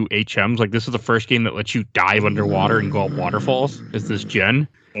few new HMs. Like this is the first game that lets you dive underwater and go up waterfalls. Is this gen?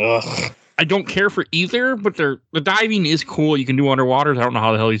 Ugh. I don't care for either, but the diving is cool. You can do underwater. I don't know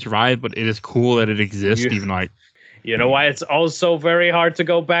how the hell you survive, but it is cool that it exists. Even like, you know why it's also very hard to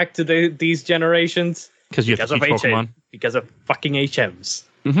go back to these generations? Because you have to teach Pokemon. Because of fucking HMs.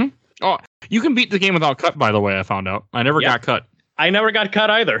 Mm-hmm. Oh, you can beat the game without cut, by the way, I found out. I never got cut. I never got cut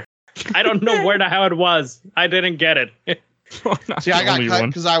either. I don't know where the hell it was. I didn't get it. See, I got cut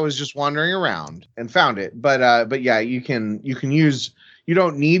because I was just wandering around and found it. But yeah, you can use. You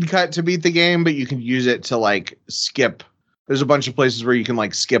don't need cut to beat the game, but you can use it to like skip. There's a bunch of places where you can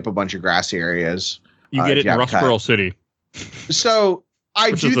like skip a bunch of grassy areas. You get it in Rustboro City. So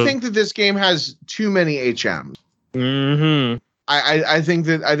I do think that this game has too many HMs. Mm-hmm. I think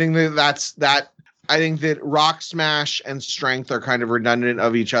that Rock Smash and Strength are kind of redundant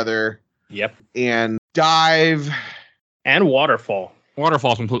of each other. Yep. And Dive and Waterfall.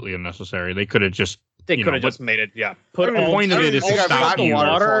 Waterfall's completely unnecessary. They could have just made it. Yeah. The point of it is to stop the you.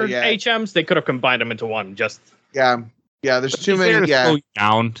 Water HMs. They could have combined them into one. There's too many. Slow you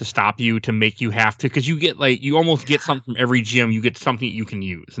down to stop you, to make you have to, because you almost get something from every gym. You get something you can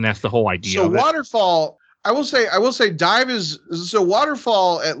use, and that's the whole idea. So Waterfall. I will say Dive is so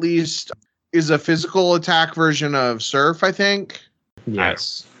Waterfall at least is a physical attack version of Surf, I think.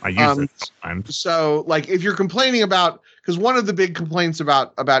 Yes. I use it sometimes. So like if you're complaining about, because one of the big complaints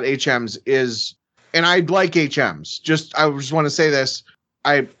about HMs is, and I like HMs, I just want to say this,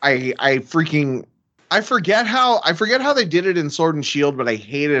 I forget how they did it in Sword and Shield, but I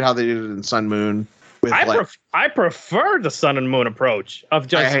hated how they did it in Sun Moon. I prefer the Sun and Moon approach of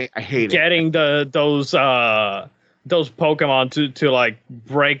just I hate getting those Pokemon to like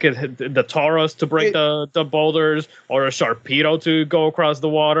break it, the Tauros to break the boulders, or a Sharpedo to go across the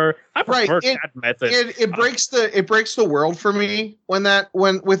water. I prefer that method. It breaks the world for me with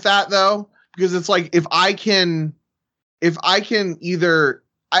that though, because it's like if I can either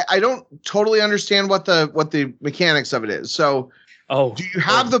I don't totally understand what the mechanics of it is. So do you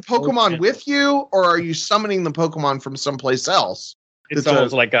have the Pokemon with you, or are you summoning the Pokemon from someplace else? It's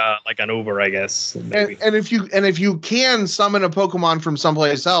almost like an Uber, I guess. And if you can summon a Pokemon from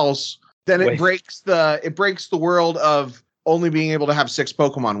someplace else, then it breaks the world of only being able to have 6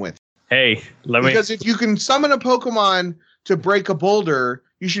 Pokemon with you. Hey, because if you can summon a Pokemon to break a boulder,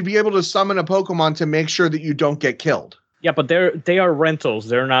 you should be able to summon a Pokemon to make sure that you don't get killed. Yeah, but they are rentals.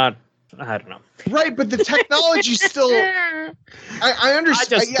 They're not. I don't know. Right, but the technology still. I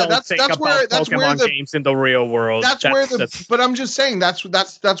understand. That's where the games in the real world. But I'm just saying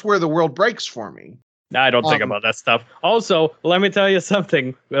that's where the world breaks for me. I don't think about that stuff. Also, let me tell you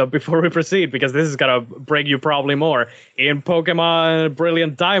something before we proceed, because this is gonna break you probably more. In Pokemon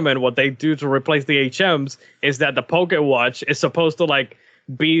Brilliant Diamond, what they do to replace the HMs is that the Pokewatch is supposed to like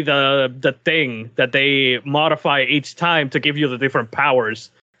be the thing that they modify each time to give you the different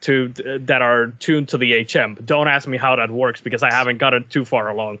powers that are tuned to the HM. Don't ask me how that works, because I haven't gotten too far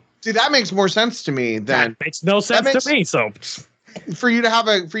along. See, that makes more sense to me than that makes no sense to me. So for you to have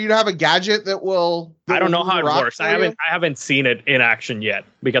a gadget that will I don't know how it works. I haven't seen it in action yet,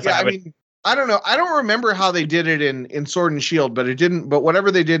 because I haven't. I don't know. I don't remember how they did it in Sword and Shield, but whatever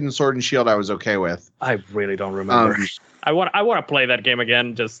they did in Sword and Shield, I was okay with. I really don't remember. I want to play that game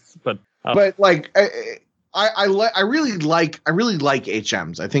again, but like I really like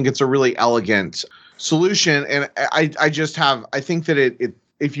HMs. I think it's a really elegant solution, and I think that it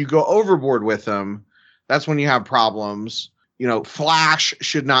if you go overboard with them, that's when you have problems. Flash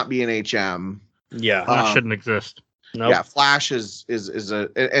should not be an HM. Yeah, Flash shouldn't exist. Nope. Yeah, Flash is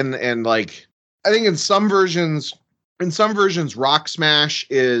and like I think in some versions Rock Smash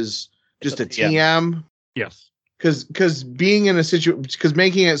is just a TM. Yes. Because being in a situation, because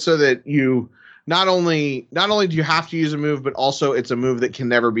making it so that you not only do you have to use a move, but also it's a move that can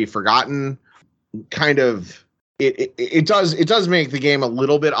never be forgotten. Kind of, it does make the game a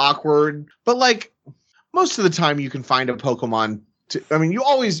little bit awkward, but like most of the time you can find a Pokemon.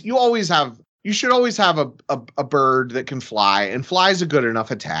 You should always have a bird that can fly, and fly is a good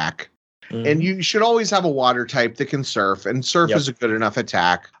enough attack. Mm-hmm. And you should always have a water type that can surf, and surf is a good enough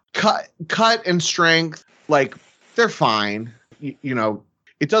attack. Cut and strength, like they're fine. You know,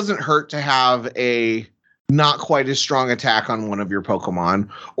 it doesn't hurt to have a not quite as strong attack on one of your Pokemon,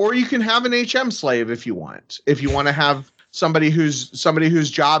 or you can have an HM slave if you want. If you want to have somebody whose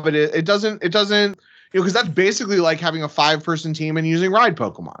job it doesn't, because that's basically like having a 5-person team and using ride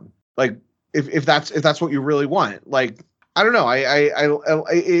Pokemon. Like if that's what you really want. Like I don't know,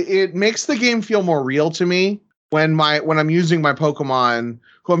 it makes the game feel more real to me when I'm using my Pokemon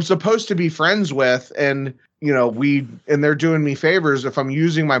who I'm supposed to be friends with, and they're doing me favors if I'm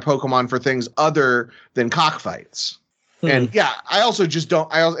using my Pokemon for things other than cockfights. And yeah, I don't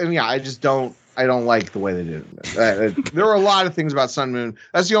like the way they did it. There were a lot of things about Sun Moon.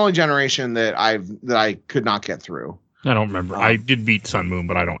 That's the only generation that I could not get through. I don't remember. I did beat Sun Moon,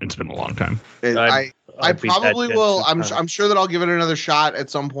 but it's been a long time. I probably will. I'm sure that I'll give it another shot at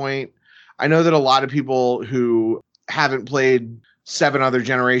some point. I know that a lot of people who haven't played 7 other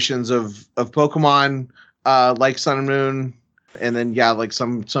generations of Pokemon like Sun and Moon, and then like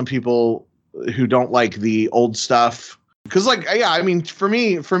some people who don't like the old stuff. Because for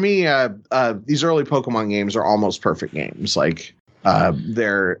me, these early Pokemon games are almost perfect games. Like I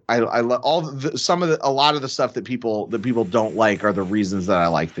love a lot of the stuff that people don't like are the reasons that I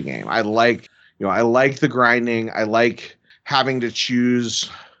like the game. I like the grinding. I like having to choose.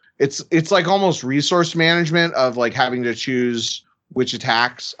 It's like almost resource management of like having to choose which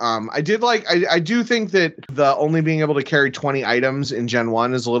attacks. I do think that the only being able to carry 20 items in Gen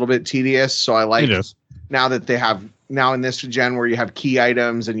 1 is a little bit tedious. So I like now that they have in this gen where you have key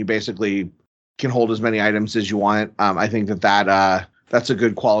items and you basically can hold as many items as you want. I think that's a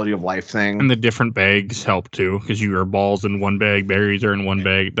good quality of life thing. And the different bags help too, because you are balls in one bag, berries are in one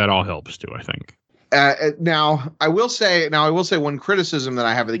bag. That all helps too, I think. Now I will say one criticism that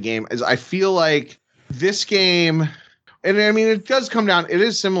I have of the game is I feel like this game, and I mean it does come down. It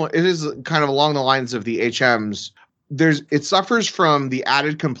is similar. It is kind of along the lines of the HMs. It suffers from the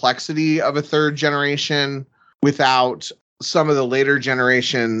added complexity of a 3rd generation without some of the later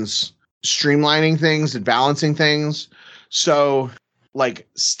generations streamlining things and balancing things. So like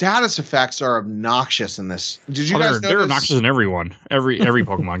status effects are obnoxious in this. Did you guys notice? They're obnoxious in every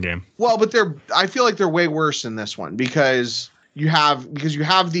Pokemon game. Well, but I feel like they're way worse in this one because you have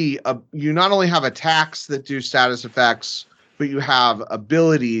you not only have attacks that do status effects, but you have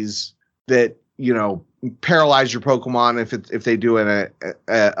abilities that paralyze your Pokemon if they do an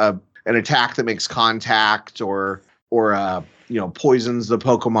attack that makes contact or poisons the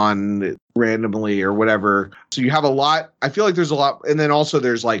Pokemon randomly or whatever. So you have a lot. I feel like there's a lot, and then also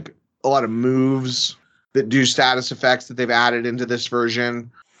there's like a lot of moves that do status effects that they've added into this version.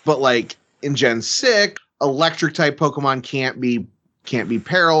 But like in Gen 6, electric type Pokemon can't be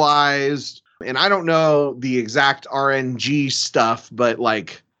paralyzed. And I don't know the exact RNG stuff, but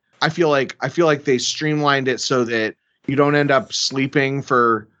like I feel like they streamlined it so that you don't end up sleeping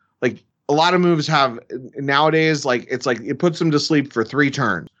for like a lot of moves have nowadays. Like it's like it puts them to sleep for 3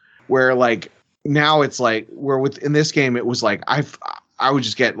 turns, where like now it's like in this game it was like I would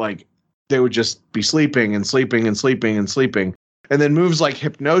just get like they would just be sleeping and sleeping and sleeping and sleeping. And then moves like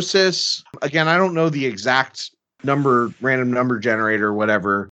Hypnosis. Again, I don't know the exact random number generator or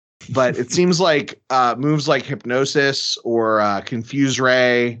whatever, but it seems like moves like Hypnosis or Confuse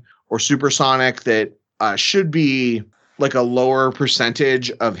Ray or Supersonic that should be like a lower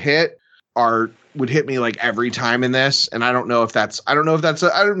percentage of hit would hit me like every time in this. And I don't know if that's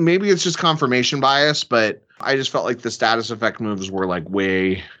maybe it's just confirmation bias, but I just felt like the status effect moves were like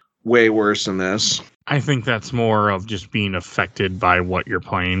way, way worse in this. I think that's more of just being affected by what you're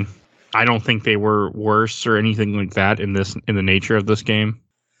playing. I don't think they were worse or anything like that in the nature of this game.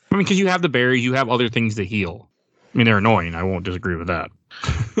 I mean, because you have the berries, you have other things to heal. I mean, they're annoying. I won't disagree with that.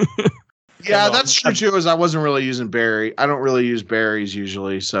 Yeah, that's true too. As I wasn't really using berry. I don't really use berries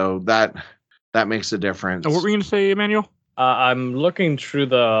usually, so that makes a difference. What were you going to say, Emmanuel? I'm looking through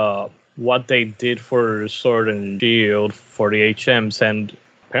what they did for Sword and Shield for the HMs, and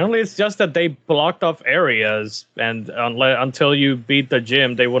apparently it's just that they blocked off areas, and until you beat the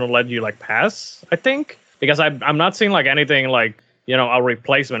gym, they wouldn't let you like pass. I think because I'm not seeing like anything like a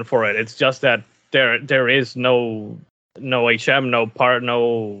replacement for it. It's just that there is no HM, no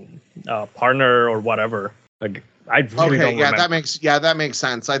partner or whatever. Like I really don't remember. that makes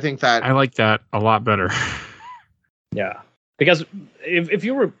sense. I think that I like that a lot better. Yeah, because if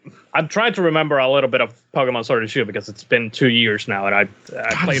you were, I'm trying to remember a little bit of Pokemon Sword and Shield because it's been 2 years now, and I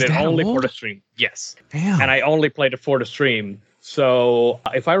played it only for the stream. Yes, Damn. and I only played it for the stream. So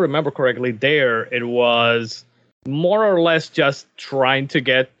if I remember correctly, it was more or less just trying to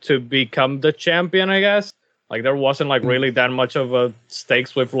get to become the champion, I guess. Like there wasn't like really that much of a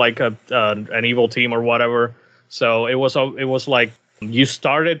stakes with like an evil team or whatever. So it was like you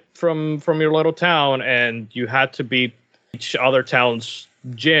started from your little town and you had to beat each other town's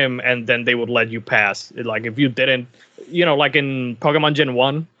gym, and then they would let you pass. Like if you didn't, like in Pokemon Gen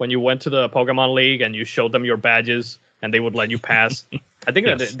 1, when you went to the Pokemon League and you showed them your badges and they would let you pass. I think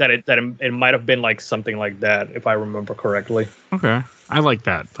Yes. that it might have been like something like that, if I remember correctly. Okay. I like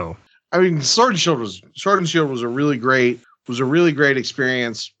that though. I mean, Sword and Shield was a really great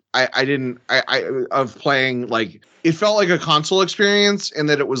experience. Of playing, like, it felt like a console experience, and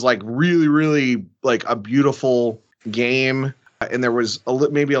that it was like really, really like a beautiful game, and there was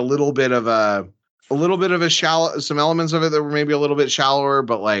maybe a little bit of a shallow, some elements of it that were maybe a little bit shallower,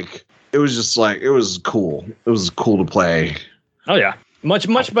 but like it was just like it was cool. It was cool to play. Oh yeah,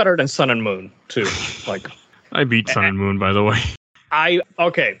 much better than Sun and Moon too. Like I beat Sun and Moon, by the way. I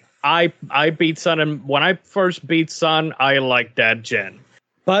beat Sun, and when I first beat Sun, I liked that gen.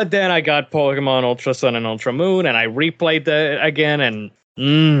 But then I got Pokemon Ultra Sun and Ultra Moon, and I replayed that again, and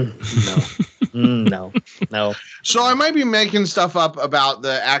no. So I might be making stuff up about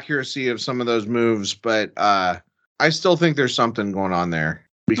the accuracy of some of those moves, but I still think there's something going on there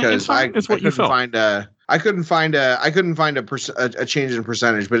because I couldn't find a change in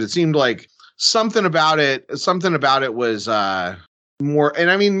percentage, but it seemed like something about it was more. And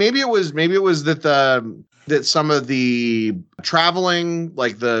I mean, maybe it was that some of the traveling,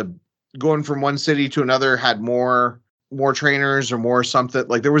 like the going from one city to another, had more trainers or more something.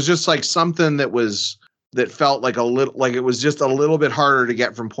 Like there was just like something that felt like it was just a little bit harder to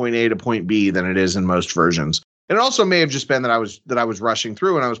get from point A to point B than it is in most versions. And it also may have just been that I was rushing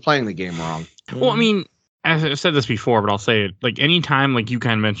through and I was playing the game wrong. Well, I mean, as I've said this before, but I'll say it. Like anytime, like you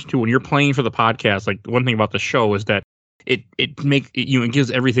kind of mentioned too, when you're playing for the podcast, like one thing about the show is that it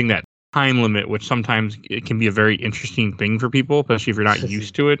gives everything that time limit, which sometimes it can be a very interesting thing for people, especially if you're not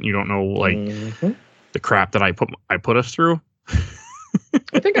used to it and you don't know like the crap that I put us through.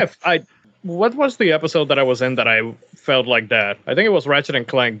 I think what was the episode that I was in that I felt like that? I think it was Ratchet and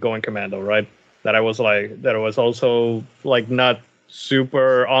Clank Going Commando, right? That I was also like not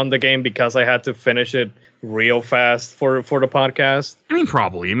super on the game because I had to finish it real fast for the podcast. I mean,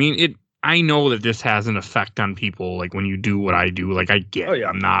 probably. I mean, I know that this has an effect on people. Like when you do what I do, like I get. Oh, yeah.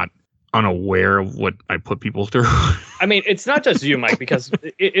 I'm not unaware of what I put people through. I mean, it's not just you, Mike, because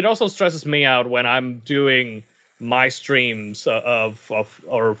it also stresses me out when I'm doing my streams or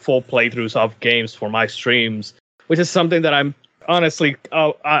full playthroughs of games for my streams, which is something that I'm honestly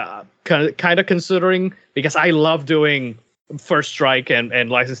kind of considering, because I love doing First Strike and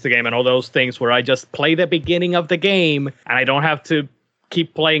License to Game and all those things where I just play the beginning of the game and I don't have to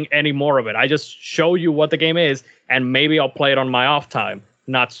keep playing any more of it. I just show you what the game is, and maybe I'll play it on my off time,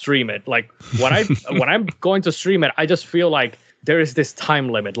 not stream it. Like when I'm going to stream it, I just feel like there is this time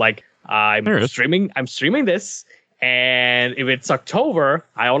limit. Like I'm streaming this, and if it's October,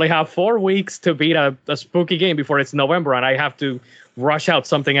 I only have 4 weeks to beat a spooky game before it's November, and I have to rush out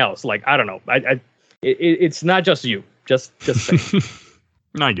something else. Like I don't know. It's not just you. Just saying.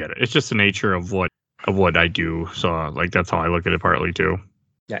 No, I get it. It's just the nature of what I do. So like that's how I look at it partly too.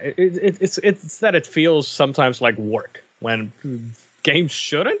 Yeah, it's that it feels sometimes like work when games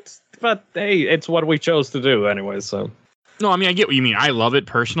shouldn't. But hey, it's what we chose to do anyway. So no, I mean I get what you mean. I love it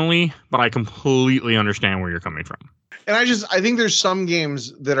personally, but I completely understand where you're coming from. And I think there's some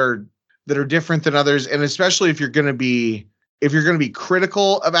games that are different than others, and especially if you're going to be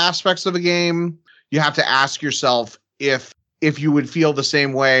critical of aspects of a game, you have to ask yourself if you would feel the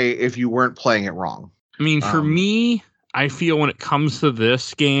same way if you weren't playing it wrong. I mean, for me, I feel when it comes to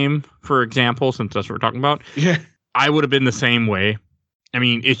this game, for example, since that's what we're talking about, yeah, I would have been the same way. I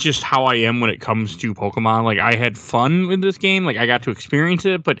mean, it's just how I am when it comes to Pokemon. Like, I had fun with this game. Like, I got to experience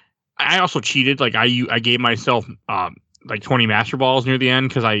it, but I also cheated. Like, I gave myself like 20 Master Balls near the end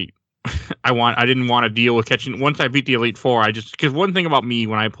because I didn't want to deal with catching. Once I beat the Elite Four, because one thing about me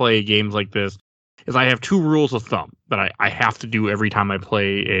when I play games like this is I have 2 rules of thumb that I have to do every time I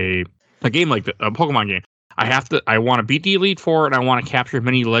play a game like a Pokemon game. I want to beat the Elite Four, and I want to capture as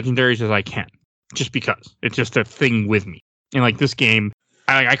many legendaries as I can, just because it's just a thing with me. And like this game,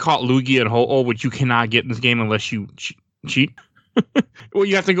 I caught Lugia and Ho-Oh, which you cannot get in this game unless you cheat. Well,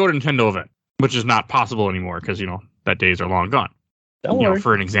 you have to go to Nintendo event. which is not possible anymore because that days are long gone. Don't worry.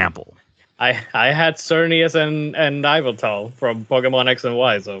 For an example. I had Cernius and Yveltal from Pokemon X and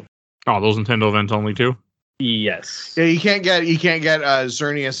Y. So those Nintendo events only too. Yes. Yeah, you can't get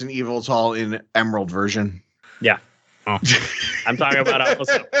Xerneas and Yveltal in Emerald version. Yeah. Oh. I'm talking about Alpha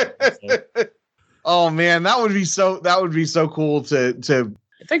Sapphire. Oh man, that would be so cool to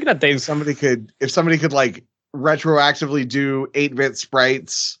I think that if somebody could like retroactively do 8-bit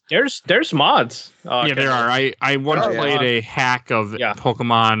sprites. There's mods. Yeah, there are. I once played a hack of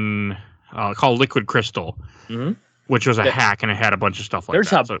Pokemon called Liquid Crystal, which was a hack, and it had a bunch of stuff like that.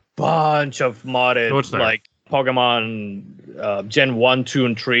 There's a bunch of modded like Pokemon Gen 1, 2,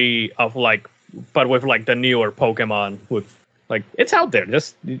 and 3 of but with like the newer Pokemon with like it's out there.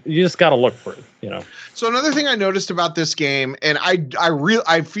 You just gotta look for it, So another thing I noticed about this game, and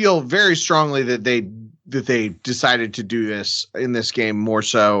I feel very strongly that they decided to do this in this game more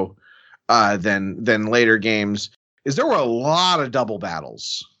so than later games, is there were a lot of double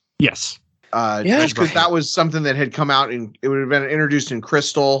battles. Yes. Just because that was something that had come out and it would have been introduced in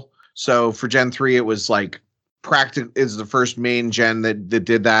Crystal. So for Gen 3, it was like is the first main gen that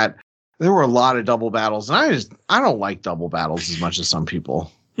did that. There were a lot of double battles, and I don't like double battles as much as some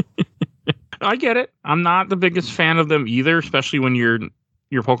people. I get it. I'm not the biggest fan of them either, especially when your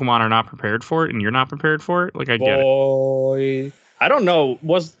Pokemon are not prepared for it and you're not prepared for it. Like I get it. I don't know.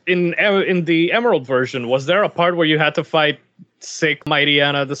 Was in the Emerald version, was there a part where you had to fight 6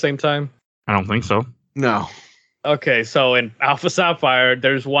 Mightyena at the same time? I don't think so. No. Okay, so in Alpha Sapphire,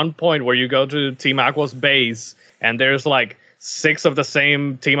 there's one point where you go to Team Aqua's base, and there's like 6 of the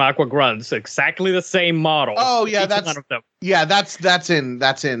same Team Aqua grunts, exactly the same model. Oh yeah, that's in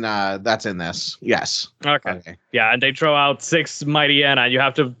this. Yes. Okay. Yeah, and they throw out 6 Mightyena, and you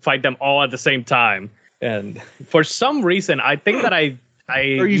have to fight them all at the same time. And for some reason, I think that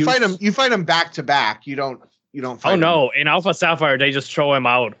or you fight them back to back. You don't fight. Oh no, in Alpha Sapphire they just throw them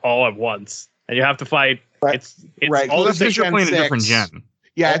out all at once, and you have to fight. Right. It's right. all the because you're playing a different gen.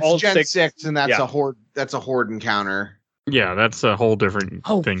 Yeah, it's all Gen 6, and that's a horde. That's a horde encounter. Yeah, that's a whole different thing.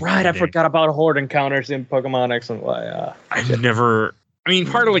 Oh, right. I forgot about horde encounters in Pokemon X and Y.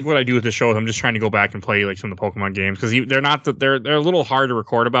 Part of like what I do with the show is I'm just trying to go back and play like some of the Pokemon games because they're not they're a little hard to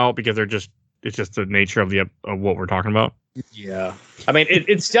record about because it's just the nature of what we're talking about. Yeah, I mean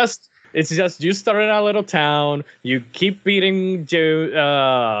it's just you start in a little town, you keep beating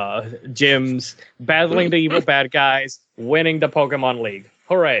gyms, battling the evil bad guys, winning the Pokemon League.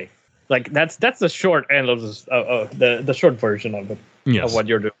 Hooray! Like that's the short end of this, the short version of it. Yes. Of what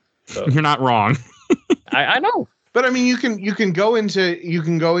you're doing. So. You're not wrong. I know. But I mean, you can go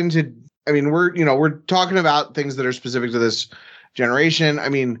into. I mean, we're talking about things that are specific to this generation. I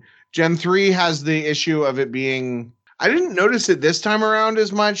mean, Gen 3 has the issue of it being. I didn't notice it this time around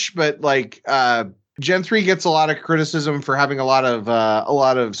as much, but like Gen 3 gets a lot of criticism for having a lot of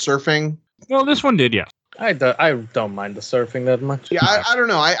surfing. Well, this one did, yeah. I don't mind the surfing that much. Yeah, I don't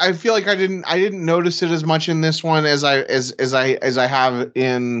know. I feel like I didn't notice it as much in this one as I have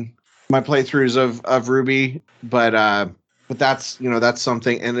in my playthroughs of Ruby, but that's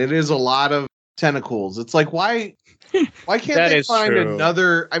something, and it is a lot of tentacles. It's like why can't they find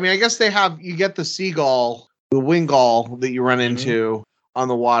another? I mean, I guess you get the seagull, the Wingull that you run into on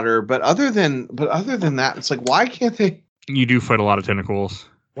the water, but other than that, it's like why can't they? You do fight a lot of tentacles.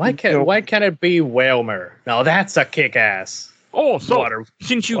 Why can't it be Wailmer? Now that's a kick-ass. Oh, so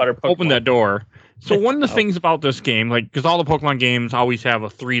since you opened that door, so one of the things about this game, like because all the Pokemon games always have a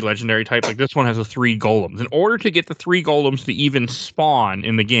 3 legendary type, like this one has a 3 golems. In order to get the 3 golems to even spawn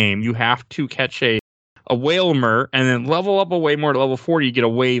in the game, you have to catch a Wailmer and then level up a Wailmer to level 40. You get a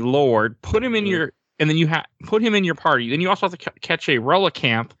Wailord, put him in your. And then you put him in your party. Then you also have to catch a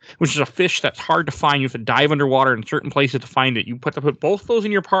Relicanth, which is a fish that's hard to find. You have to dive underwater in certain places to find it. You put both those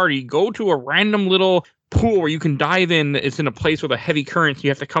in your party. Go to a random little pool where you can dive in. It's in a place with a heavy current. So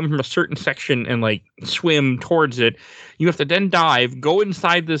you have to come from a certain section and like swim towards it. You have to then dive, go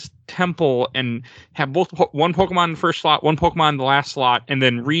inside this temple, and have one Pokemon in the first slot, one Pokemon in the last slot, and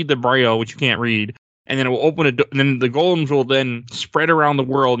then read the Braille, which you can't read. And then it will open and then the golems will then spread around the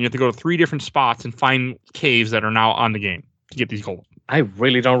world. And you have to go to 3 different spots and find caves that are now on the game to get these golems. I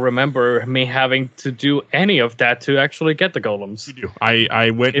really don't remember me having to do any of that to actually get the golems. You do.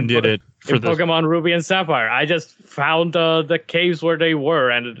 I went and did it for Pokemon Ruby and Sapphire. I just found the caves where they were,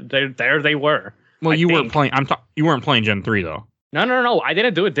 and there they were. Well, you weren't playing. You weren't playing Gen 3 though. No. I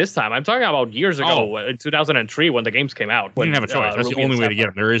didn't do it this time. I'm talking about years ago, in 2003, when the games came out. You didn't have a choice. That's the only way to get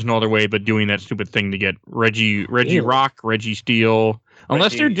them. There is no other way but doing that stupid thing to get Reggie Rock, Reggie Steel.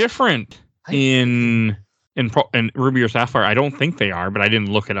 Unless they're different in Ruby or Sapphire. I don't think they are, but I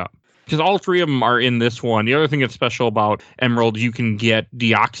didn't look it up. Because all three of them are in this one. The other thing that's special about Emerald, you can get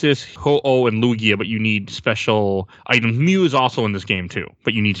Deoxys, Ho-Oh, and Lugia, but you need special items. Mew is also in this game too,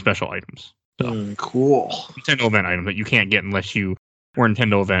 but you need special items. So, Cool. Nintendo event item that you can't get unless you were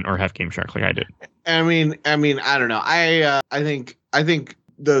Nintendo event or have Game Shark like I did. I mean, I don't know. I think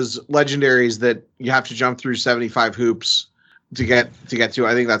those legendaries that you have to jump through 75 hoops to get to,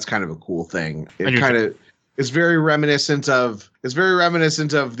 I think that's kind of a cool thing. It's very reminiscent of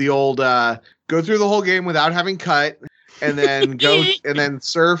the old go through the whole game without having cut, and then go and then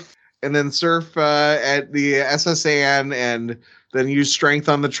surf at the SSN and then use strength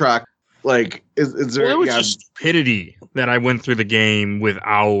on the truck. Like, is there? Well, it was just stupidity that I went through the game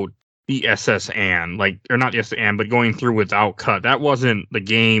without the SSN, or not the SSN, but going through without cut. That wasn't the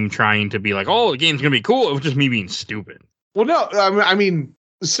game trying to be like, oh, the game's gonna be cool. It was just me being stupid. Well, no, I mean,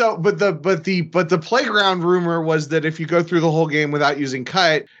 so, but the playground rumor was that if you go through the whole game without using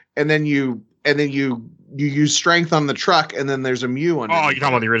cut, and then you use strength on the truck, and then there's a Mew on. Oh, you're talking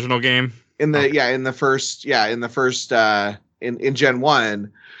about the original game? In the first in Gen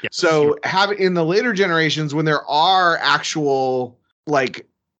 1. Yeah, so in the later generations, when there are actual like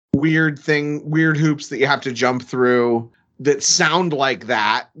weird hoops that you have to jump through that sound like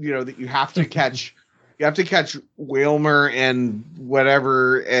that, that you have to catch. You have to catch Whalmer and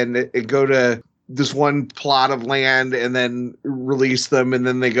whatever, and go to this one plot of land, and then release them, and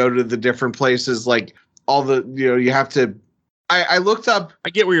then they go to the different places. Like all the, you have to. I looked up. I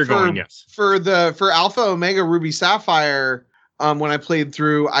get where you're going. Yes. For Alpha, Omega, Ruby, Sapphire. When I played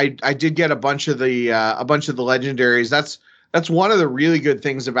through, I did get a bunch of the legendaries. That's one of the really good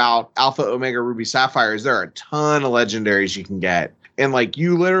things about Alpha, Omega, Ruby, Sapphire is there are a ton of legendaries you can get. And like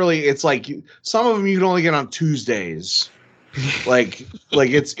you literally, it's like some of them you can only get on Tuesdays. like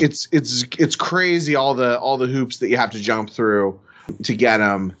it's crazy all the hoops that you have to jump through to get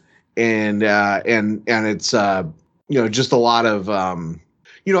them, and it's just a lot of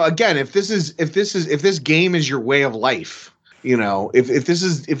again, if this game is your way of life, if this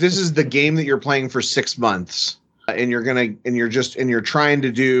is the game that you're playing for 6 months, and you're trying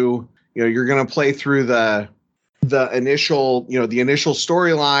to do, you're gonna play through the initial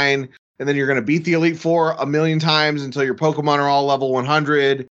storyline, and then you're going to beat the Elite Four a million times until your Pokemon are all level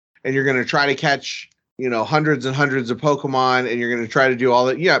 100, and you're going to try to catch, hundreds and hundreds of Pokemon, and you're going to try to do all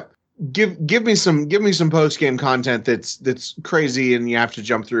that. Yeah. Give me some post game content that's crazy, and you have to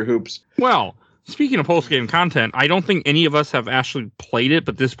jump through hoops. Well, speaking of post game content, I don't think any of us have actually played it,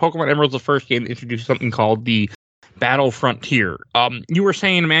 but this Pokemon Emerald's the first game that introduced something called the Battle Frontier. You were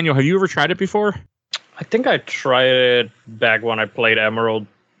saying, Emmanuel, have you ever tried it before? I think I tried it back when I played Emerald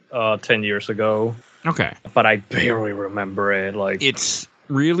 10 years ago. Okay. But I barely remember it. Like, it's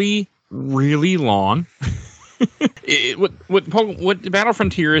really, really long. What Battle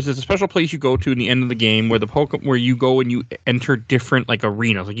Frontier is a special place you go to in the end of the game where you go and you enter different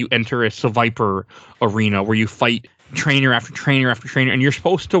arenas. Like you enter a Seviper arena where you fight trainer after trainer after trainer, and you're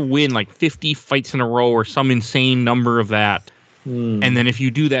supposed to win 50 fights in a row or some insane number of that. And then if you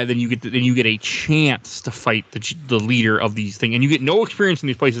do that, then you get a chance to fight the leader of these things, and you get no experience in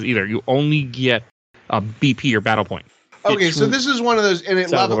these places either. You only get a BP or battle point. Okay, so this is one of those, and it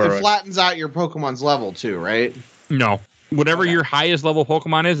flattens out your Pokemon's level too, right? No, whatever your highest level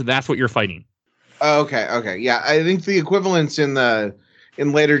Pokemon is, that's what you're fighting. Okay, yeah. I think the equivalents in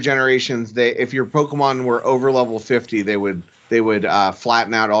later generations, if your Pokemon were over level 50, they would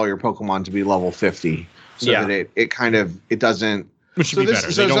flatten out all your Pokemon to be level 50. So that it doesn't. Which should be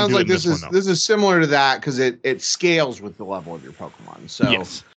better. So it sounds like this is similar to that because it scales with the level of your Pokemon. So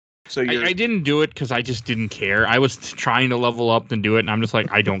yes. So I didn't do it because I just didn't care. I was trying to level up and do it, and I'm just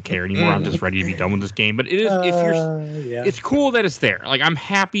like, I don't care anymore. I'm just ready to be done with this game. But it is it's cool that it's there. Like, I'm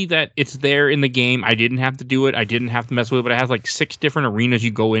happy that it's there in the game. I didn't have to do it. I didn't have to mess with it. But it has 6 different arenas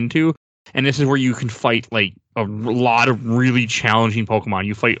you go into, and this is where you can fight a lot of really challenging Pokemon.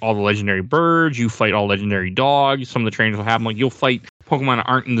 You fight all the legendary birds. You fight all legendary dogs. Some of the trainers will have them. You'll fight Pokemon that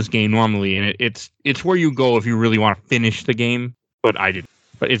aren't in this game normally, and it's where you go if you really want to finish the game. But I didn't.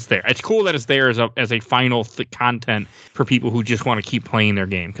 But it's there. It's cool that it's there as a final content for people who just want to keep playing their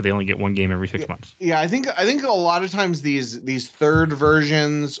game because they only get one game every 6 months. Yeah, I think a lot of times these third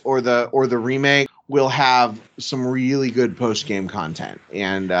versions or the remake will have some really good post game content,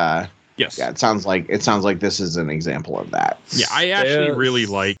 and yes, yeah, it sounds like this is an example of that. Yeah, I actually really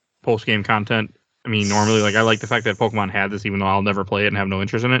like post game content. I mean, normally, I like the fact that Pokemon had this, even though I'll never play it and have no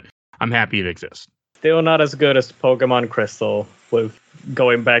interest in it. I'm happy it exists. Still not as good as Pokemon Crystal with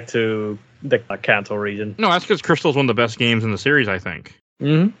going back to the Kanto region. No, that's because Crystal is one of the best games in the series, I think.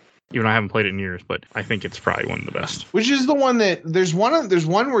 Mm-hmm. Even though I haven't played it in years, but I think it's probably one of the best. Which is the one that there's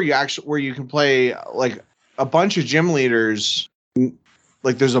one where you can play like a bunch of gym leaders.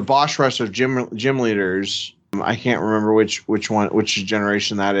 Like there's a boss rush of gym leaders. I can't remember which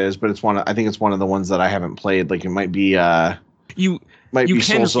generation that is, but I think it's one of the ones that I haven't played. Like it might be You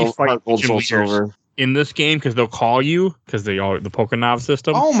Soul Silver, Gold Soul Silver in this game because they'll call you because they are the Pokénav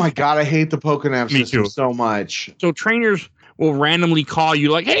system. Oh my god, I hate the Pokénav system so much. So trainers will randomly call you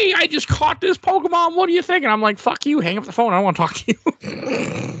like, "Hey, I just caught this Pokemon. What do you think?" And I'm like, "Fuck you! Hang up the phone. I don't want to talk to you."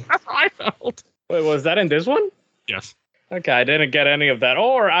 That's how I felt. Wait, was that in this one? Yes. Okay, I didn't get any of that,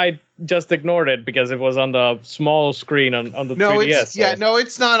 or I just ignored it because it was on the small screen on the 3DS.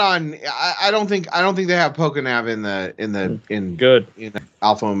 It's not on. I don't think they have Pokénav in good in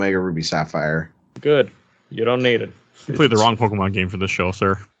Alpha Omega Ruby Sapphire. Good, you don't need it. You played the wrong Pokemon game for this show,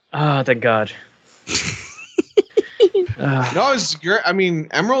 sir. Ah, thank God. No, it's great. I mean,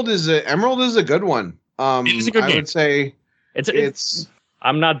 Emerald is a good one. It is a good game. I would say it's.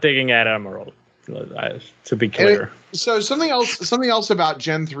 I'm not digging at Emerald. To be clear. So something else about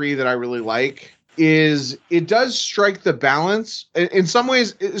Gen 3 that I really like is it does strike the balance in some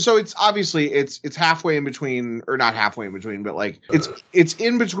ways. So it's obviously it's halfway in between, or not halfway in between, but like it's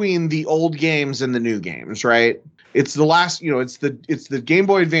in between the old games and the new games, right? It's the last, it's the Game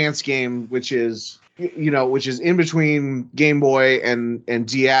Boy Advance game, which is in between Game Boy and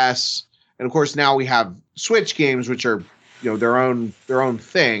DS, and of course now we have Switch games, which are their own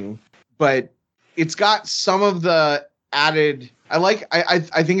thing, but it's got some of the added. I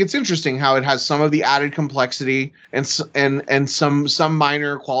think it's interesting how it has some of the added complexity and some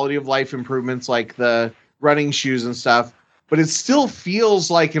minor quality of life improvements like the running shoes and stuff, but it still feels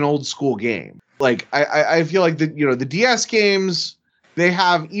like an old school game. Like I feel like the DS games, they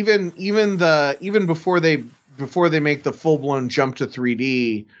have even before they make the full blown jump to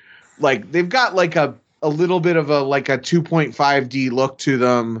 3D, like they've got like a little bit of a 2.5D look to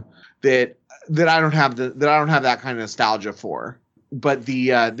them that I don't have that kind of nostalgia for. But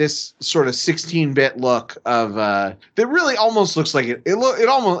the this sort of 16-bit look of that really almost looks like it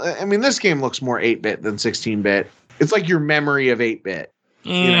almost. I mean, this game looks more 8-bit than 16-bit. It's like your memory of 8-bit.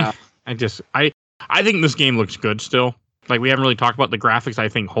 I think this game looks good still. Like, we haven't really talked about the graphics. I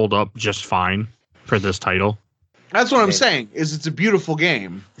think hold up just fine for this title. That's what I'm saying. Is it's a beautiful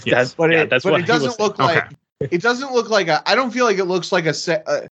game. Yes, but it doesn't look like. It doesn't look like a. I don't feel like it looks like a set.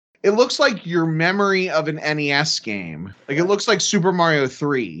 It looks like your memory of an NES game. Like it looks like Super Mario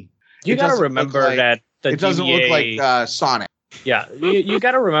 3. You got to remember that it doesn't look like Sonic. Yeah, you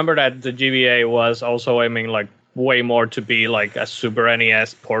got to remember that the GBA was also aiming like way more to be like a Super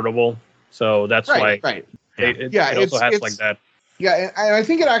NES portable. So that's why it also has like that. Yeah, and I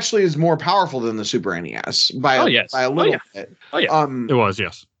think it actually is more powerful than the Super NES by a little bit. Oh yeah, it was,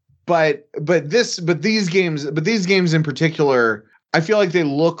 yes. But these games in particular, I feel like they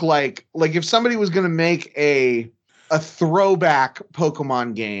look like if somebody was going to make a throwback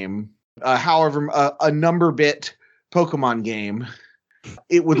Pokemon game, however a number bit Pokemon game,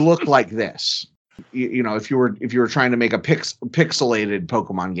 it would look like this. If you were trying to make a pixelated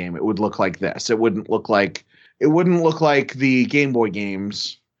Pokemon game, it would look like this. It wouldn't look like the Game Boy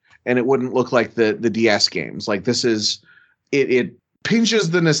games, and it wouldn't look like the DS games. Like this is it pinches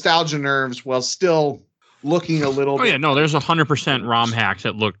the nostalgia nerves while still looking a little bit. Yeah, no, there's 100% ROM hacks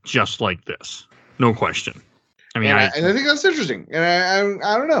that look just like this. No question. I mean, I think that's interesting. And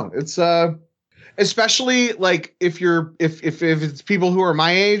I don't know. It's especially like if it's people who are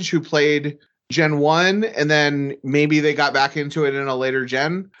my age who played Gen 1 and then maybe they got back into it in a later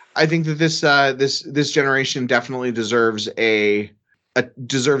gen. I think that this generation definitely deserves a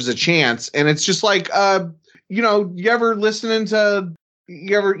chance. And it's just like you ever listening to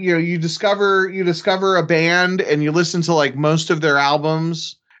you discover a band and you listen to like most of their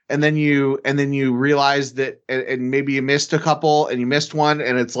albums and then you realize that and maybe you missed a couple and you missed one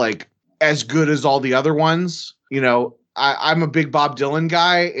and it's like as good as all the other ones. I'm a big Bob Dylan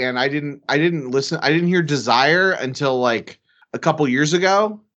guy and I didn't hear Desire until like a couple years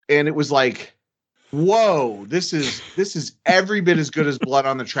ago, and it was like, whoa, this is every bit as good as Blood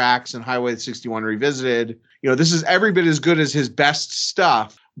on the Tracks and Highway 61 Revisited. This is every bit as good as his best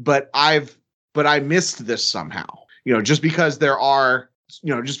stuff, but I missed this somehow. Just because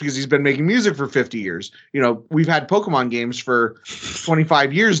just because he's been making music for 50 years. We've had Pokemon games for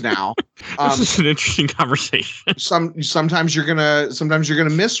 25 years now. This is an interesting conversation. Sometimes you're gonna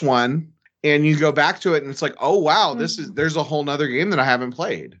miss one and you go back to it and it's like, oh wow, there's a whole nother game that I haven't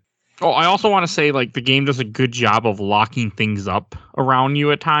played. Oh, I also want to say like the game does a good job of locking things up around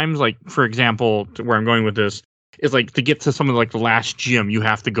you at times. Like, for example, where I'm going with this, is like to get to some of like the last gym, you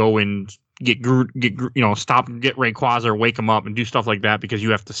have to go and get Rayquaza, wake them up, and do stuff like that because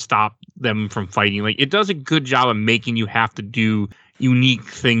you have to stop them from fighting. Like, it does a good job of making you have to do unique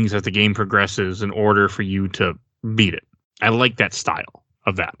things as the game progresses in order for you to beat it. I like that style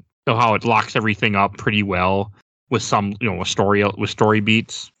of that. So how it locks everything up pretty well with some, with story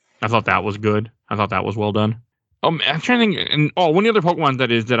beats. I thought that was good. I thought that was well done. I'm trying to think, and one of the other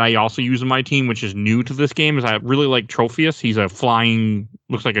Pokemon that I also use in my team, which is new to this game, is I really like Trophius. He's a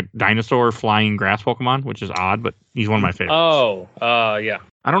looks like a dinosaur flying grass Pokemon, which is odd, but he's one of my favorites. Yeah.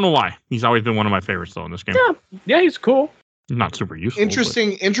 I don't know why. He's always been one of my favorites though in this game. Yeah, he's cool. Not super useful.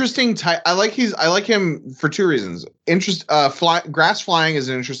 Interesting type. I like him for two reasons. Grass flying is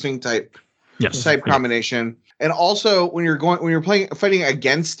an interesting type. Yes. Type combination, and also when you're fighting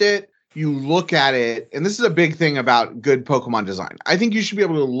against it, you look at it, and this is a big thing about good Pokemon design. I think you should be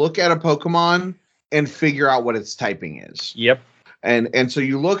able to look at a Pokemon and figure out what its typing is. Yep. And so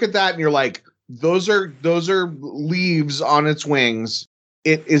you look at that and you're like, those are leaves on its wings.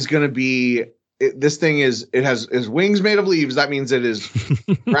 It is going to be this thing it has wings made of leaves. That means it is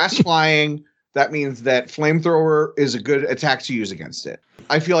grass flying. That means that flamethrower is a good attack to use against it.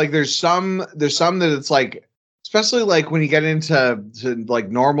 I feel like there's some that it's like, especially like when you get into like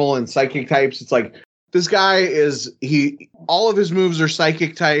normal and psychic types, it's like this guy all of his moves are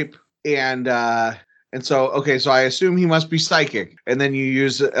psychic type, and so I assume he must be psychic, and then you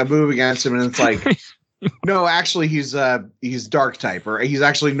use a move against him, and it's like, no, actually he's dark type, or he's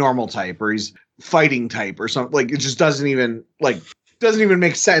actually normal type, or he's fighting type, or something. Like, it just doesn't even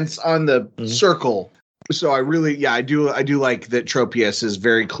make sense on the circle. So I do like that Tropius is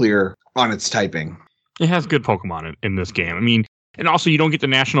very clear on its typing. It has good Pokemon in this game. I mean, and also you don't get the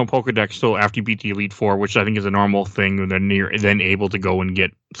National Pokedex till after you beat the Elite Four, which I think is a normal thing. And then you're then able to go and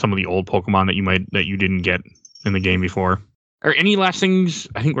get some of the old Pokemon that you didn't get in the game before. Are any last things?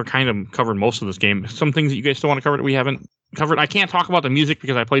 I think we're kind of covered most of this game. Some things that you guys still want to cover that we haven't covered. I can't talk about the music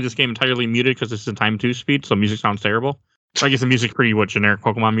because I played this game entirely muted because it's in time 2 speed, so music sounds terrible. So I guess the music's pretty generic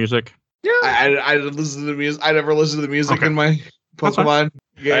Pokemon music. Yeah, I listen to the music. I never listen to the music in my Pokemon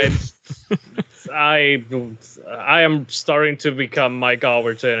games. I am starting to become Mike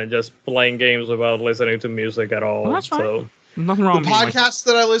Alberton and just playing games without listening to music at all. Well, that's fine. So nothing wrong. The podcasts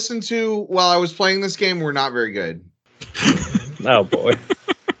that I listened to while I was playing this game were not very good. Oh boy.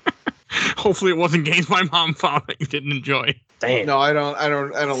 Hopefully it wasn't games my mom found that you didn't enjoy. Damn. No, I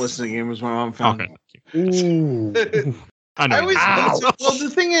don't listen to games my mom found. Okay. Ooh. I know.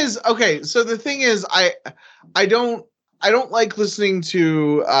 The thing is, I don't like listening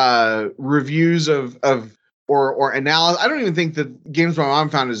to reviews of or analysis. I don't even think that games my mom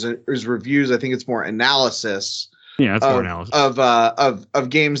found is reviews. I think it's more analysis. Yeah, it's more analysis of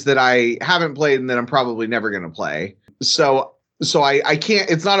games that I haven't played and that I'm probably never going to play. So I can't.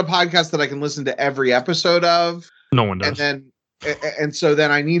 It's not a podcast that I can listen to every episode of. No one does. And so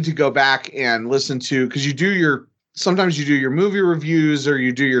then I need to go back and listen to, because sometimes you do your movie reviews or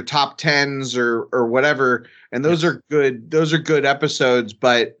you do your top 10s or whatever, and those are good episodes,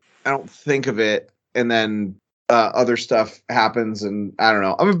 but I don't think of it, and then other stuff happens, and I don't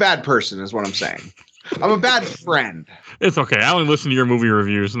know. I'm a bad person is what I'm saying. I'm a bad friend. It's okay. I only listen to your movie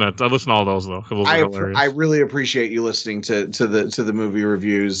reviews, and I listen to all those though. Those are hilarious. I really appreciate you listeing to the movie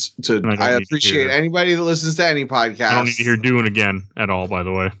reviews. I appreciate anybody that listens to any podcast. I don't need to hear Dune again at all. By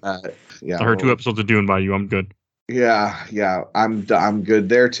the way, I heard 2 episodes of Dune by you. I'm good. Yeah, I'm good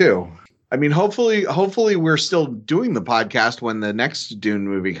there too. I mean, hopefully we're still doing the podcast when the next Dune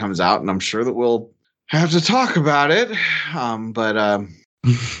movie comes out, and I'm sure that we'll have to talk about it.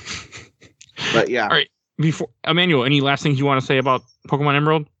 But yeah. All right. Before Emmanuel, any last things you want to say about Pokemon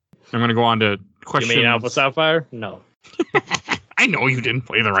Emerald? I'm going to go on to questions. You mean Alpha Sapphire? No. I know you didn't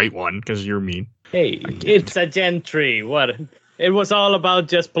play the right one because you're mean. Hey, it's a Gen 3. What? It was all about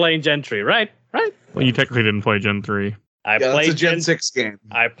just playing Gen 3, right? Right? Well, you technically didn't play Gen 3. It's a Gen 6 game.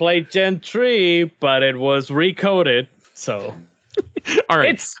 I played Gen 3, but it was recoded, so... All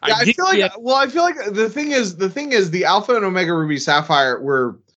right. I feel like the thing is the Alpha and Omega Ruby Sapphire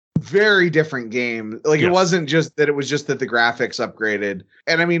were very different game. Like, It wasn't just that the graphics upgraded.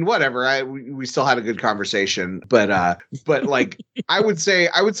 And I mean, whatever. We still had a good conversation, but like I would say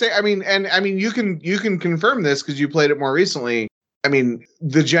I mean you can confirm this because you played it more recently. I mean,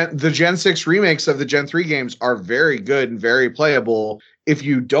 the Gen 6 remakes of the Gen 3 games are very good and very playable. If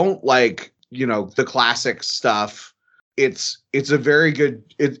you don't like, the classic stuff, it's a very good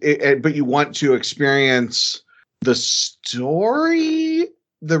but you want to experience the story.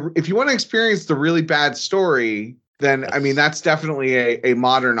 If you want to experience the really bad story, then I mean that's definitely a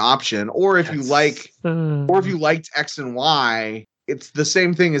modern option. Or if you liked X and Y, it's the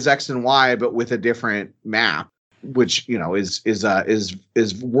same thing as X and Y, but with a different map, which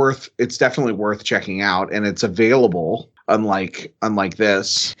is worth. It's definitely worth checking out, and it's available. Unlike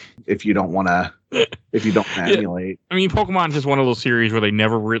this, if you don't want to emulate. I mean, Pokemon is just one of those series where they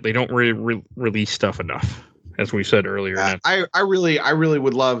don't really release stuff enough, as we said earlier. I really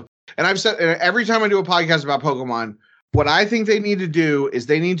would love, and I've said every time I do a podcast about Pokemon, what I think they need to do is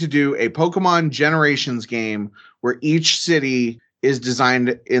they need to do a Pokemon Generations game where each city is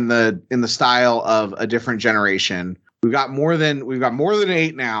designed in the style of a different generation. We've got more than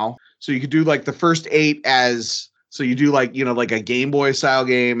 8 now, so you could do like the first 8 as. So you do like a Game Boy style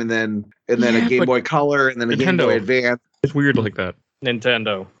game, and then a Game Boy Color, and then a Game Boy Advance. It's weird like that.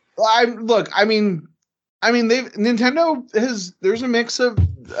 Nintendo. Nintendo there's a mix of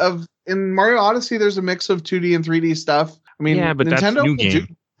in Mario Odyssey. There's a mix of 2D and 3D stuff. I mean, yeah, but Nintendo that's new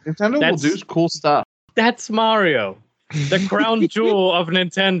game. Nintendo will do cool stuff. That's Mario, the crown jewel of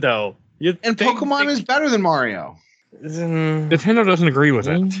Nintendo. And Pokemon is better than Mario. Nintendo doesn't agree with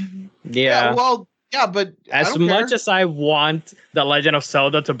it. Yeah. Well. Yeah, but as much as I want The Legend of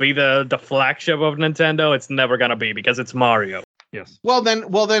Zelda to be the flagship of Nintendo, it's never gonna be because it's Mario. Yes. Well then,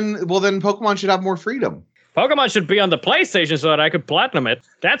 Pokemon should have more freedom. Pokemon should be on the PlayStation so that I could platinum it.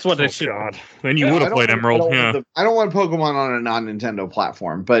 That's what they should. God. Then you would have played Emerald. I don't want Pokemon on a non-Nintendo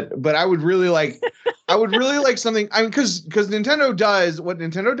platform, but I would really like something. I mean, because Nintendo does what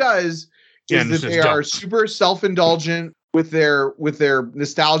Nintendo does is that they are super self-indulgent with their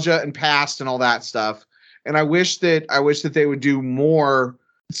nostalgia and past and all that stuff. And I wish that they would do more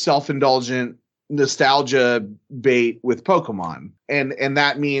self-indulgent nostalgia bait with Pokemon. And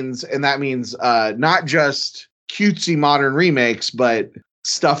that means not just cutesy modern remakes, but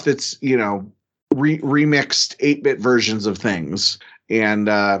stuff that's, remixed 8-bit versions of things. And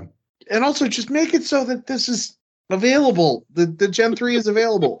also just make it so that this is available. The Gen 3 is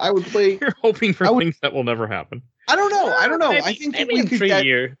available. I would play. You're hoping for things that will never happen. I don't know. Maybe, I think maybe we in could 3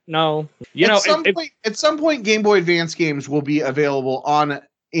 years. No, at some point, Game Boy Advance games will be available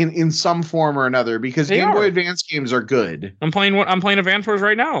in some form or another because Boy Advance games are good. I'm playing Advance Wars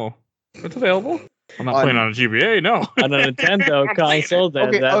right now. It's available. I'm not playing on a GBA. No, on a Nintendo console.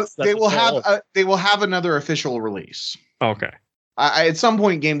 They will have another official release. Okay. At some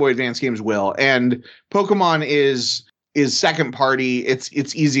point, Game Boy Advance games will, and Pokemon is second party.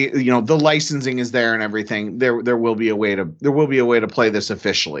 It's easy. The licensing is there and everything. There will be a way to play this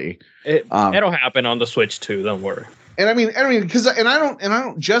officially. It'll happen on the Switch too. Don't worry. And I mean, I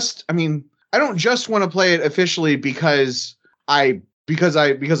don't just want to play it officially because I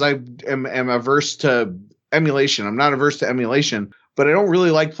am averse to emulation. I'm not averse to emulation, but I don't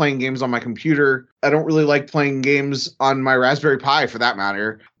really like playing games on my computer. I don't really like playing games on my Raspberry Pi for that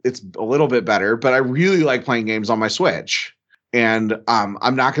matter. It's a little bit better, but I really like playing games on my Switch. And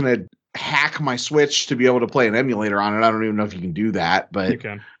I'm not going to hack my Switch to be able to play an emulator on it. I don't even know if you can do that, but you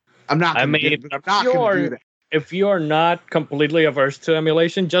can. I'm not going to do that. If you're not completely averse to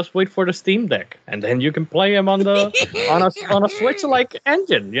emulation, just wait for the Steam Deck, and then you can play them on a Switch-like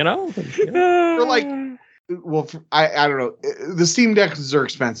engine. Or like, well, I don't know. The Steam Decks are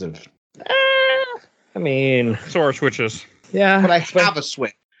expensive. I mean, so are Switches. Yeah, but I have a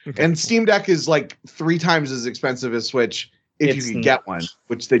Switch, and Steam Deck is like 3 times as expensive as Switch if you can get one,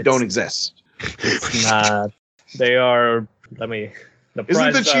 which they don't exist. It's not. They are. Isn't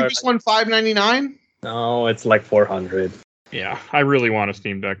the cheapest one $599? No, it's like $400. Yeah, I really want a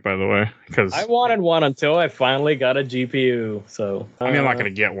Steam Deck, by the way, because I wanted one until I finally got a GPU. So I'm not going to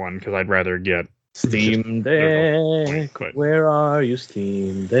get one because I'd rather get Steam Deck. Where are you,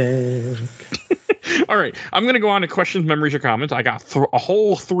 Steam Deck? All right, I'm going to go on to questions, memories, or comments. I got a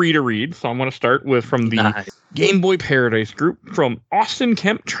whole 3 to read, so I'm going to start with from the Game Boy Paradise group from Austin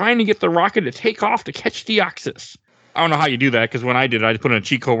Kemp trying to get the rocket to take off to catch Deoxys. I don't know how you do that, because when I did, I just put in a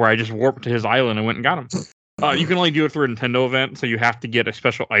cheat code where I just warped to his island and went and got him. You can only do it through a Nintendo event, so you have to get a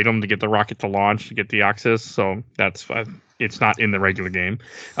special item to get the rocket to launch to get Deoxys, so that's it's not in the regular game.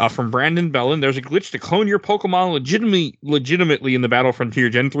 From Brandon Bellin, there's a glitch to clone your Pokemon legitimately in the Battle Frontier.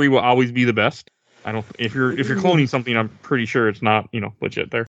 Gen 3 will always be the best. If you're cloning something, I'm pretty sure it's not,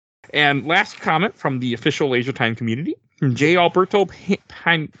 legit there. And last comment from the official Laser Time community, from J. Alberto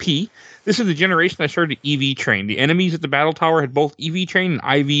P. This is the generation I started EV Train. The enemies at the battle tower had both EV Train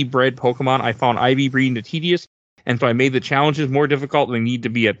and IV bred Pokemon. I found IV breeding tedious, and so I made the challenges more difficult than they need to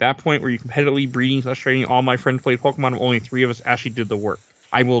be at that point where you competitively breeding / training. All my friends played Pokemon, and only 3 of us actually did the work.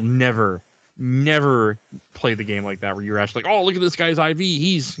 I will never never played the game like that where you're actually like, oh, look at this guy's IV.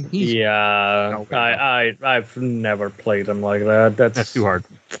 He's Yeah, No, I've never played them like that. that's too hard.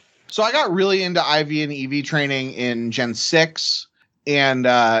 So I got really into IV and EV training in Gen 6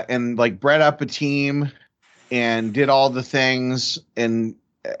 and like bred up a team and did all the things and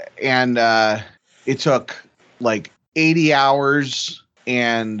it took like 80 hours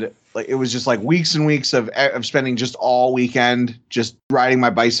and like it was just like weeks and weeks of spending just all weekend just riding my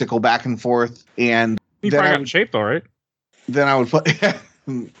bicycle back and forth. And You then probably I got in would, shape though, right? then I would play.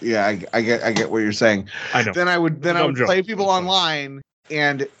 Yeah, I get what you're saying. I know. Then I would Dumb joke. play people online,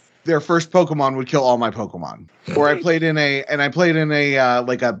 and their first Pokemon would kill all my Pokemon. Or I played in a I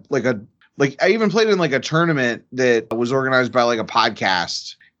even played in like a tournament that was organized by like a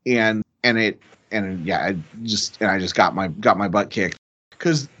podcast, and I just got my butt kicked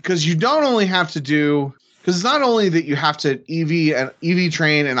because you don't only have to do, because it's not only that you have to EV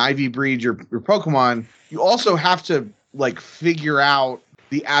train and IV breed your Pokemon, you also have to like figure out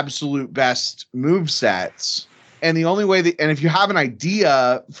the absolute best move sets. And the only way and if you have an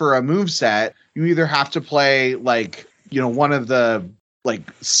idea for a move set, you either have to play like, one of the like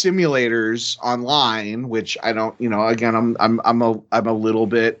simulators online, which I don't, again, I'm a little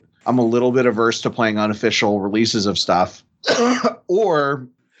bit averse to playing unofficial releases of stuff. Or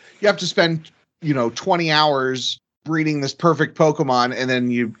you have to spend, 20 hours breeding this perfect Pokemon, and then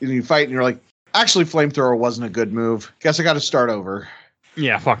you fight and you're like, actually flamethrower wasn't a good move. Guess I got to start over.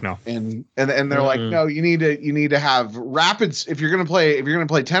 Yeah, fuck no. And they're like, no, you need to have rapids. If you're gonna play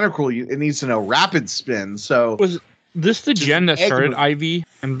Tentacruel, it needs to know rapid spin. So Was this the gen that started move. IV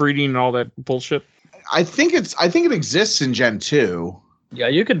and breeding and all that bullshit? I think it exists in Gen 2. Yeah,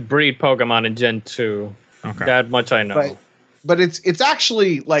 you could breed Pokemon in Gen 2. Okay. That much I know. But it's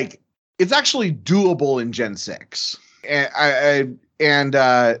actually doable in Gen 6. And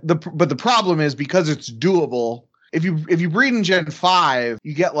the problem is, because it's doable, if you breed in Gen 5,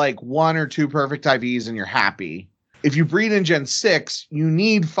 you get like 1 or 2 perfect IVs and you're happy. If you breed in Gen 6, you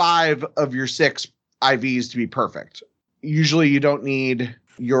need 5 of your 6 IVs to be perfect. Usually you don't need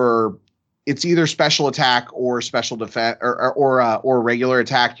it's either special attack or special defense or regular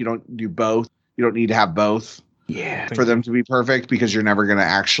attack. You don't do both. You don't need to have both for them to be perfect, because you're never going to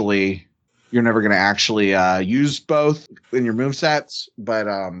actually use both in your movesets. But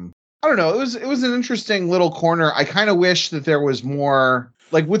I don't know. It was an interesting little corner. I kind of wish that there was more,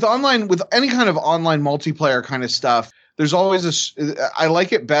 like with any kind of online multiplayer kind of stuff. There's always I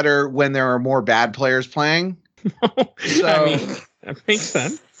like it better when there are more bad players playing. So, I mean, that makes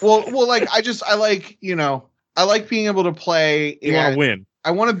sense. Well, like I like being able to play. You want to win.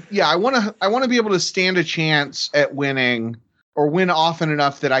 I want to be able to stand a chance at winning, or win often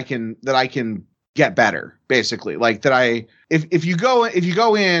enough that I can get better, basically. Like that if you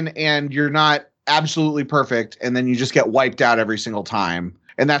go in and you're not absolutely perfect, and then you just get wiped out every single time,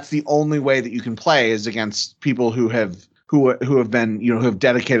 and that's the only way that you can play is against people who have been, who have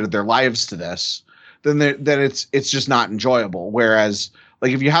dedicated their lives to this, then it's just not enjoyable. Whereas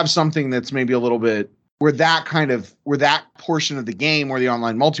like if you have something that's maybe a little bit where that portion of the game where the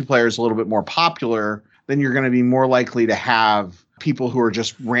online multiplayer is a little bit more popular, then you're going to be more likely to have people who are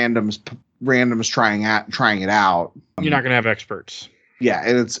just randoms trying it out. You're not going to have experts. Yeah,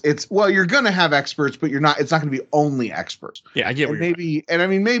 and well, you're going to have experts, but it's not going to be only experts. Yeah, I get what you're saying. And I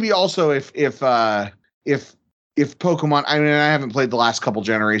mean, maybe also if Pokemon, I mean, I haven't played the last couple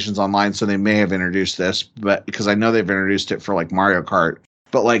generations online, so they may have introduced this, but because I know they've introduced it for like Mario Kart.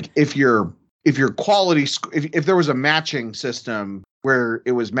 But like if your quality, if there was a matching system where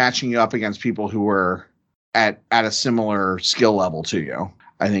it was matching you up against people who were at a similar skill level to you,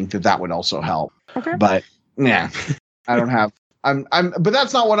 I think that would also help. Okay. But yeah, I don't have. But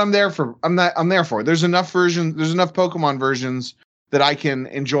that's not what I'm there for. I'm there for. There's enough Pokemon versions that I can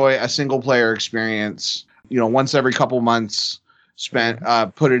enjoy a single player experience, once every couple months,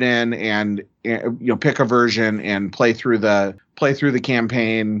 put it in and pick a version and play through the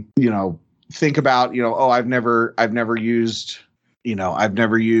campaign, think about, I've never used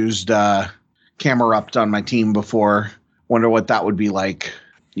Camerupt on my team before. Wonder what that would be like,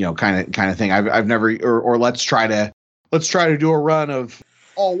 kind of thing. I've never, or let's try to do a run of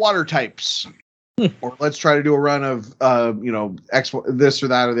all water types, or let's try to do a run of this or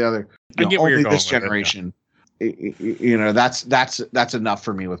that or the other. I get where you're only going this with it, generation. That's enough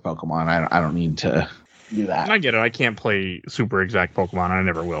for me with Pokemon. I don't need to do that. I get it. I can't play super exact Pokemon. I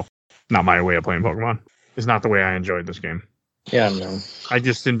never will. Not my way of playing Pokemon. It's not the way I enjoyed this game. Yeah, no. I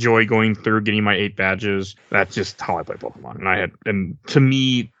just enjoy going through, getting my 8 badges. That's just how I play Pokemon. And to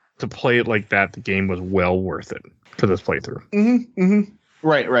me, to play it like that, the game was well worth it for this playthrough. Mm-hmm, mm-hmm.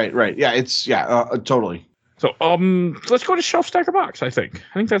 Right. Yeah, it's totally. So let's go to shelf stacker box. I think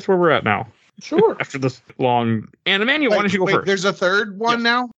that's where we're at now. Sure. After this long, and Emmanuel, why don't you go first? There's a third one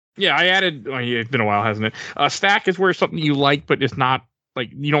now. Yeah, I added. Oh, yeah, it's been a while, hasn't it? Stack is where something you like, but it's not like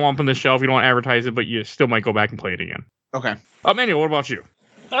you don't want it on the shelf. You don't want to advertise it, but you still might go back and play it again. Okay. Emmanuel, what about you?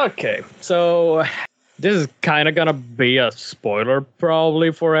 Okay, so this is kind of gonna be a spoiler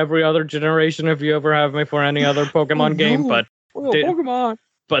probably for every other generation if you ever have me for any other Pokemon game, but Pokemon.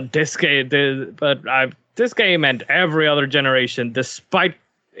 But this game and every other generation, despite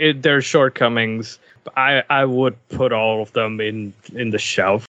their shortcomings, I would put all of them in the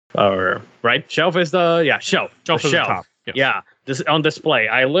shelf. Or right, shelf is shelf. Shelf is the top. Yes. Yeah, this on display.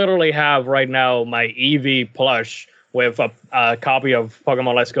 I literally have right now my Eevee plush with a copy of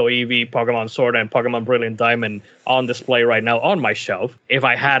Pokemon Let's Go Eevee, Pokemon Sword, and Pokemon Brilliant Diamond on display right now on my shelf. If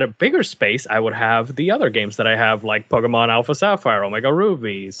I had a bigger space, I would have the other games that I have, like Pokemon Alpha Sapphire, Omega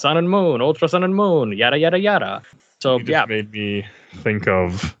Ruby, Sun and Moon, Ultra Sun and Moon, yada yada yada. So you just made me think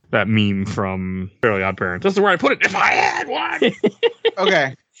of that meme from Fairly Odd Parents. This is where I put it. If I had one.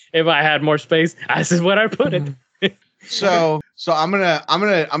 Okay. If I had more space, this is where I put it. So I'm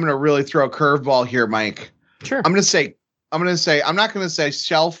gonna really throw a curveball here, Mike. Sure. I'm not gonna say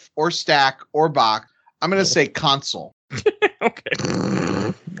shelf or stack or box. I'm gonna say console.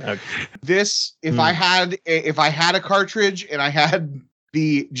 Okay. This, if I had a cartridge and I had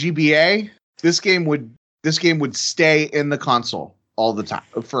the GBA, this game would stay in the console all the time,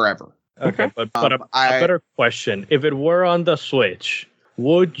 forever. Okay, but a better question: if it were on the Switch,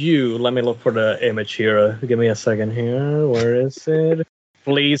 would you? Let me look for the image here. Give me a second here. Where is it?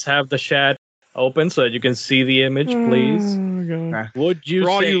 Please have the chat open so that you can see the image, please. Would you? For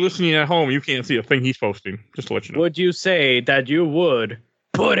all you listening at home, you can't see a thing he's posting. Just to let you know. Would you say that you would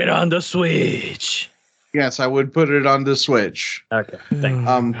put it on the Switch? Yes, I would put it on the Switch. Okay, thank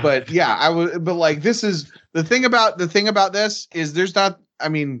you. But yeah, I would. But like, this is the thing about this is there's not. I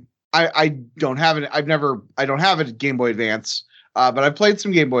mean, I don't have it. I don't have a Game Boy Advance. But I've played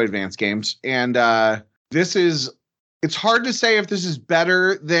some Game Boy Advance games, and it's hard to say if this is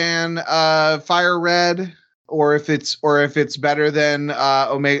better than Fire Red or if it's better than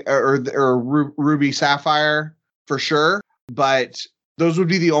Omega or Ruby Sapphire for sure. But those would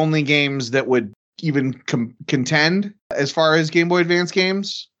be the only games that would even contend as far as Game Boy Advance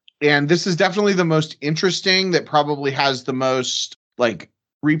games. And this is definitely the most interesting, that probably has the most like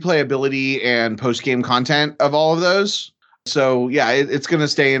replayability and post-game content of all of those. So yeah, it's going to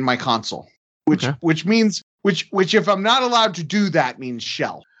stay in my console, which if I'm not allowed to do that means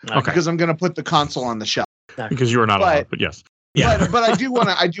shelf, because I'm going to put the console on the shelf. Because you are not allowed, but yes. Yeah. But I do want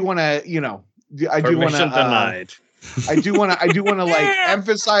to, denied. I do want to like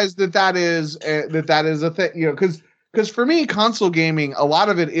emphasize that is a thing, because for me, console gaming, a lot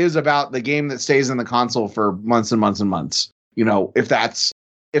of it is about the game that stays in the console for months and months and months. If that's,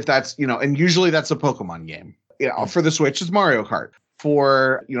 and usually that's a Pokemon game. For the Switch, it's Mario Kart.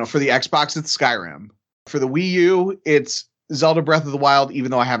 For the Xbox, it's Skyrim. For the Wii U, it's Zelda Breath of the Wild, even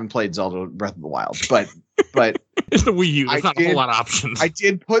though I haven't played Zelda Breath of the Wild. But it's the Wii U. There's not a whole lot of options. I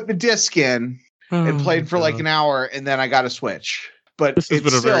did put the disc in and played for like an hour, and then I got a Switch. But this has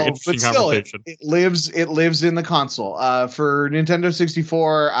been a very interesting conversation. It lives in the console. For Nintendo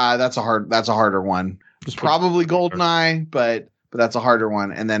 64, that's a harder one. Probably GoldenEye, but that's a harder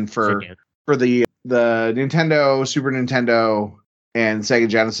one. And then for the Nintendo, Super Nintendo, and Sega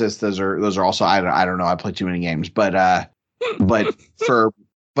Genesis, those are also I don't know. I play too many games, but for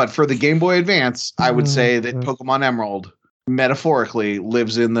the Game Boy Advance, I would say that Pokemon Emerald metaphorically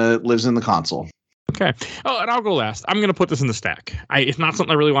lives in the console. Okay. Oh, and I'll go last. I'm going to put this in the stack. It's not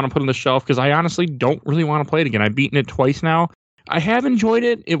something I really want to put on the shelf because I honestly don't really want to play it again. I've beaten it twice now. I have enjoyed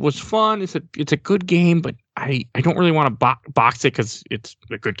it. It was fun. It's a good game, but I don't really want to box it because it's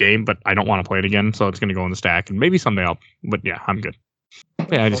a good game, but I don't want to play it again. So it's going to go in the stack, and maybe someday but yeah, I'm good.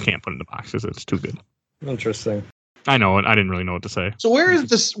 Yeah, I just can't put it in the boxes. It's too good. Interesting. I know it. I didn't really know what to say. So where is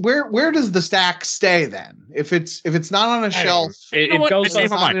this? Where does the stack stay then? If it's not on a shelf, it goes in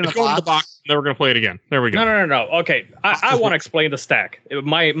the box. Then we're gonna play it again. There we go. No. Okay, I want to explain the stack.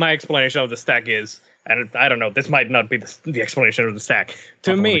 My explanation of the stack is, and I don't know, this might not be the explanation of the stack.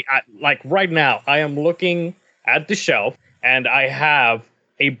 To me, like right now, I am looking at the shelf and I have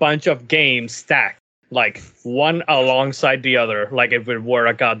a bunch of games stacked, like one alongside the other, like if it were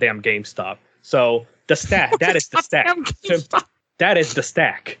a goddamn GameStop. So the stack, that is the stack. That is the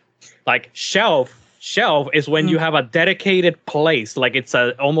stack. Like shelf is when you have a dedicated place, like it's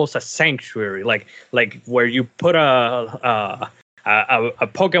almost a sanctuary, like where you put a a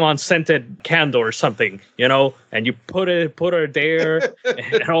Pokemon scented candle or something, and you put her there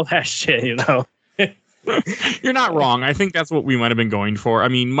and all that shit, You're not wrong. I think that's what we might have been going for. I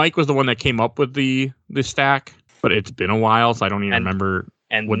mean, Mike was the one that came up with the stack, but it's been a while, so I don't even remember.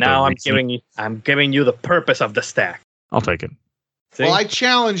 And now I'm giving you the purpose of the stack. I'll take it. See? Well, I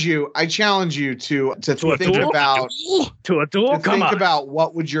challenge you to think about to a duel. Think about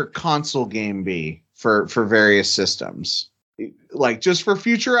what would your console game be for various systems, like just for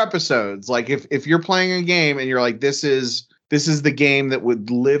future episodes. Like if you're playing a game and you're like, this is the game that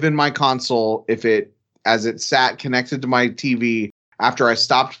would live in my console as it sat connected to my TV after I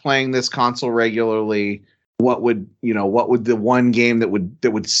stopped playing this console regularly. What would the one game that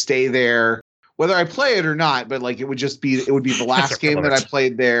would stay there, whether I play it or not, but like it would be the last game that I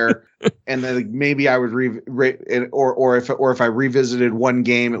played there, and then maybe I would or if I revisited one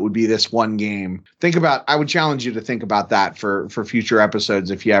game, it would be this one game. I would challenge you to think about that for future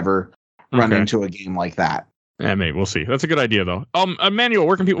episodes if you ever run into a game like that. Yeah, mate, we'll see. That's a good idea, though. Emmanuel,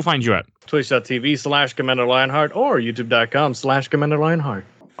 where can people find you at? Twitch.tv/Commander Lionheart or YouTube.com/Commander Lionheart.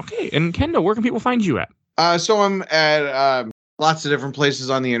 Okay, and Kendo, where can people find you at? So I'm at lots of different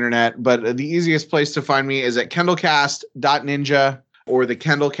places on the internet, but the easiest place to find me is at kendallcast.ninja or the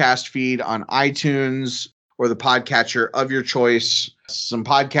Kendallcast feed on iTunes or the podcatcher of your choice. Some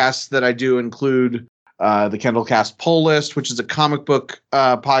podcasts that I do include the Kendallcast Poll List, which is a comic book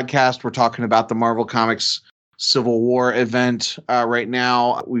podcast. We're talking about the Marvel Comics Civil War event right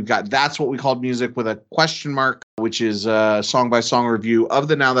now. We've got That's What We Called Music with a question mark, which is a song-by-song review of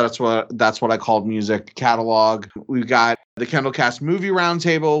the Now That's What I Called Music catalog. We've got the Kendallcast Movie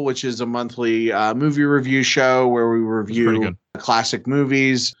Roundtable, which is a monthly movie review show where we review classic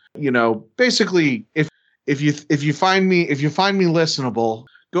movies. Basically, if you find me listenable,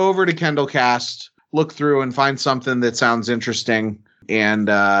 go over to Kendallcast, look through and find something that sounds interesting, and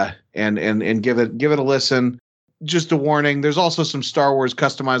give it a listen. Just a warning, there's also some Star Wars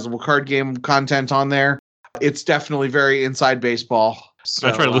customizable card game content on there. It's definitely very inside baseball. So,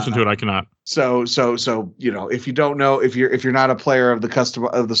 I try to listen to it. I cannot. So if you don't know, if you're not a player of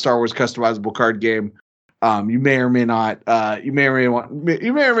the Star Wars customizable card game, you may or may not want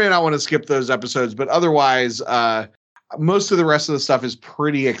to skip those episodes. But otherwise, most of the rest of the stuff is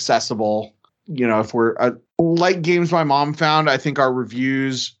pretty accessible. If we're like Games My Mom Found, I think our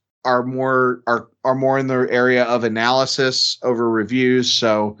reviews are more in the area of analysis over reviews.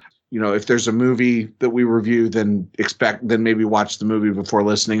 So, if there's a movie that we review, then maybe watch the movie before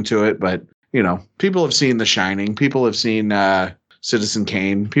listening to it. But, people have seen The Shining. People have seen Citizen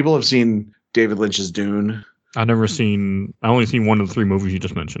Kane. People have seen David Lynch's Dune. I only seen one of the three movies you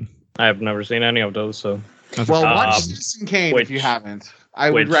just mentioned. I have never seen any of those. So, watch Citizen Kane if you haven't. I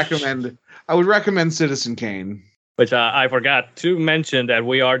would recommend Citizen Kane. Which I forgot to mention that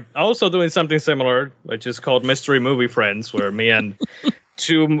we are also doing something similar, which is called Mystery Movie Friends, where me and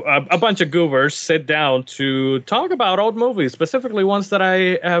a bunch of goobers sit down to talk about old movies, specifically ones that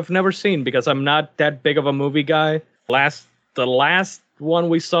I have never seen because I'm not that big of a movie guy. The last one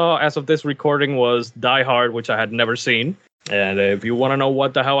we saw as of this recording was Die Hard, which I had never seen. And if you want to know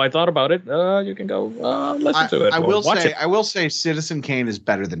what the hell I thought about it, you can go listen to it. I will say Citizen Kane is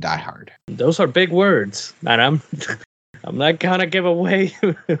better than Die Hard. Those are big words, and I'm not gonna give away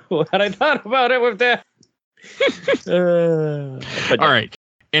what I thought about it with that. All right,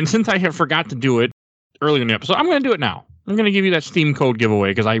 and since I have forgot to do it earlier in the episode, I'm going to do it now. I'm going to give you that Steam code giveaway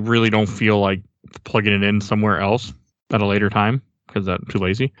because I really don't feel like plugging it in somewhere else at a later time. Because I'm too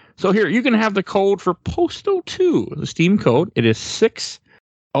lazy. So here, you can have the code for Posto 2. The Steam code. It is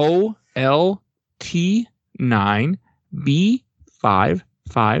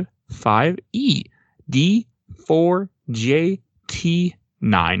 6OLT9B555E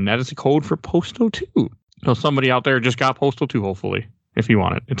D4JT9. That is the code for Posto 2. So somebody out there just got Postal 2, hopefully. If you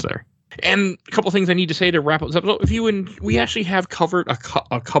want it, it's there. And a couple things I need to say to wrap up this episode. We actually have covered a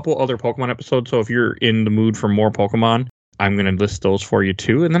couple other Pokemon episodes, so if you're in the mood for more Pokemon, I'm going to list those for you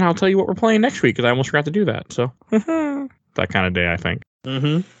too, and then I'll tell you what we're playing next week, because I almost forgot to do that. So, that kind of day, I think.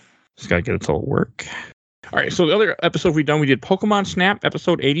 Mm-hmm. Just got to get it to work. All right, so the other episode we did Pokemon Snap,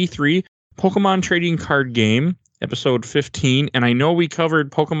 episode 83, Pokemon Trading Card Game, episode 15, and I know we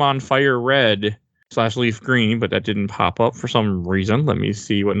covered Pokemon Fire Red / Leaf Green, but that didn't pop up for some reason. Let me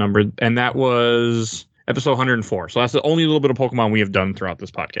see what number, and that was episode 104. So that's the only little bit of Pokemon we have done throughout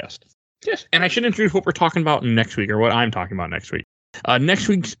this podcast. Yes, and I should introduce what we're talking about next week, or what I'm talking about next week. Next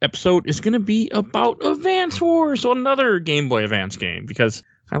week's episode is going to be about Advance Wars, so another Game Boy Advance game, because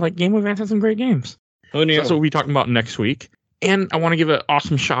I like Game Boy Advance has some great games. Oh, no. So that's what we'll be talking about next week. And I want to give an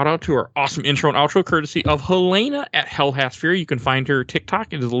awesome shout out to our awesome intro and outro, courtesy of Helena at Hell Has Fear. You can find her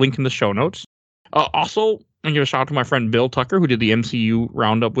TikTok. It is a link in the show notes. Also, I give a shout out to my friend Bill Tucker, who did the MCU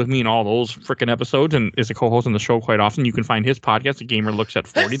roundup with me in all those freaking episodes and is a co-host on the show quite often. You can find his podcast, The Gamer Looks at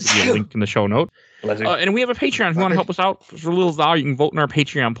 40. There'll be a link in the show note. And we have a Patreon. If you want to help us out for a little dollar, you can vote in our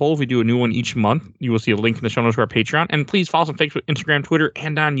Patreon poll. If we do a new one each month, you will see a link in the show notes to our Patreon. And please follow us on Facebook, Instagram, Twitter,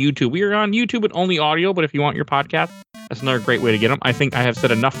 and on YouTube. We are on YouTube with only audio, but if you want your podcast, that's another great way to get them. I think I have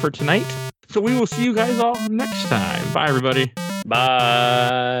said enough for tonight. So we will see you guys all next time. Bye, everybody.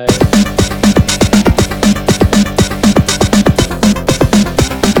 Bye.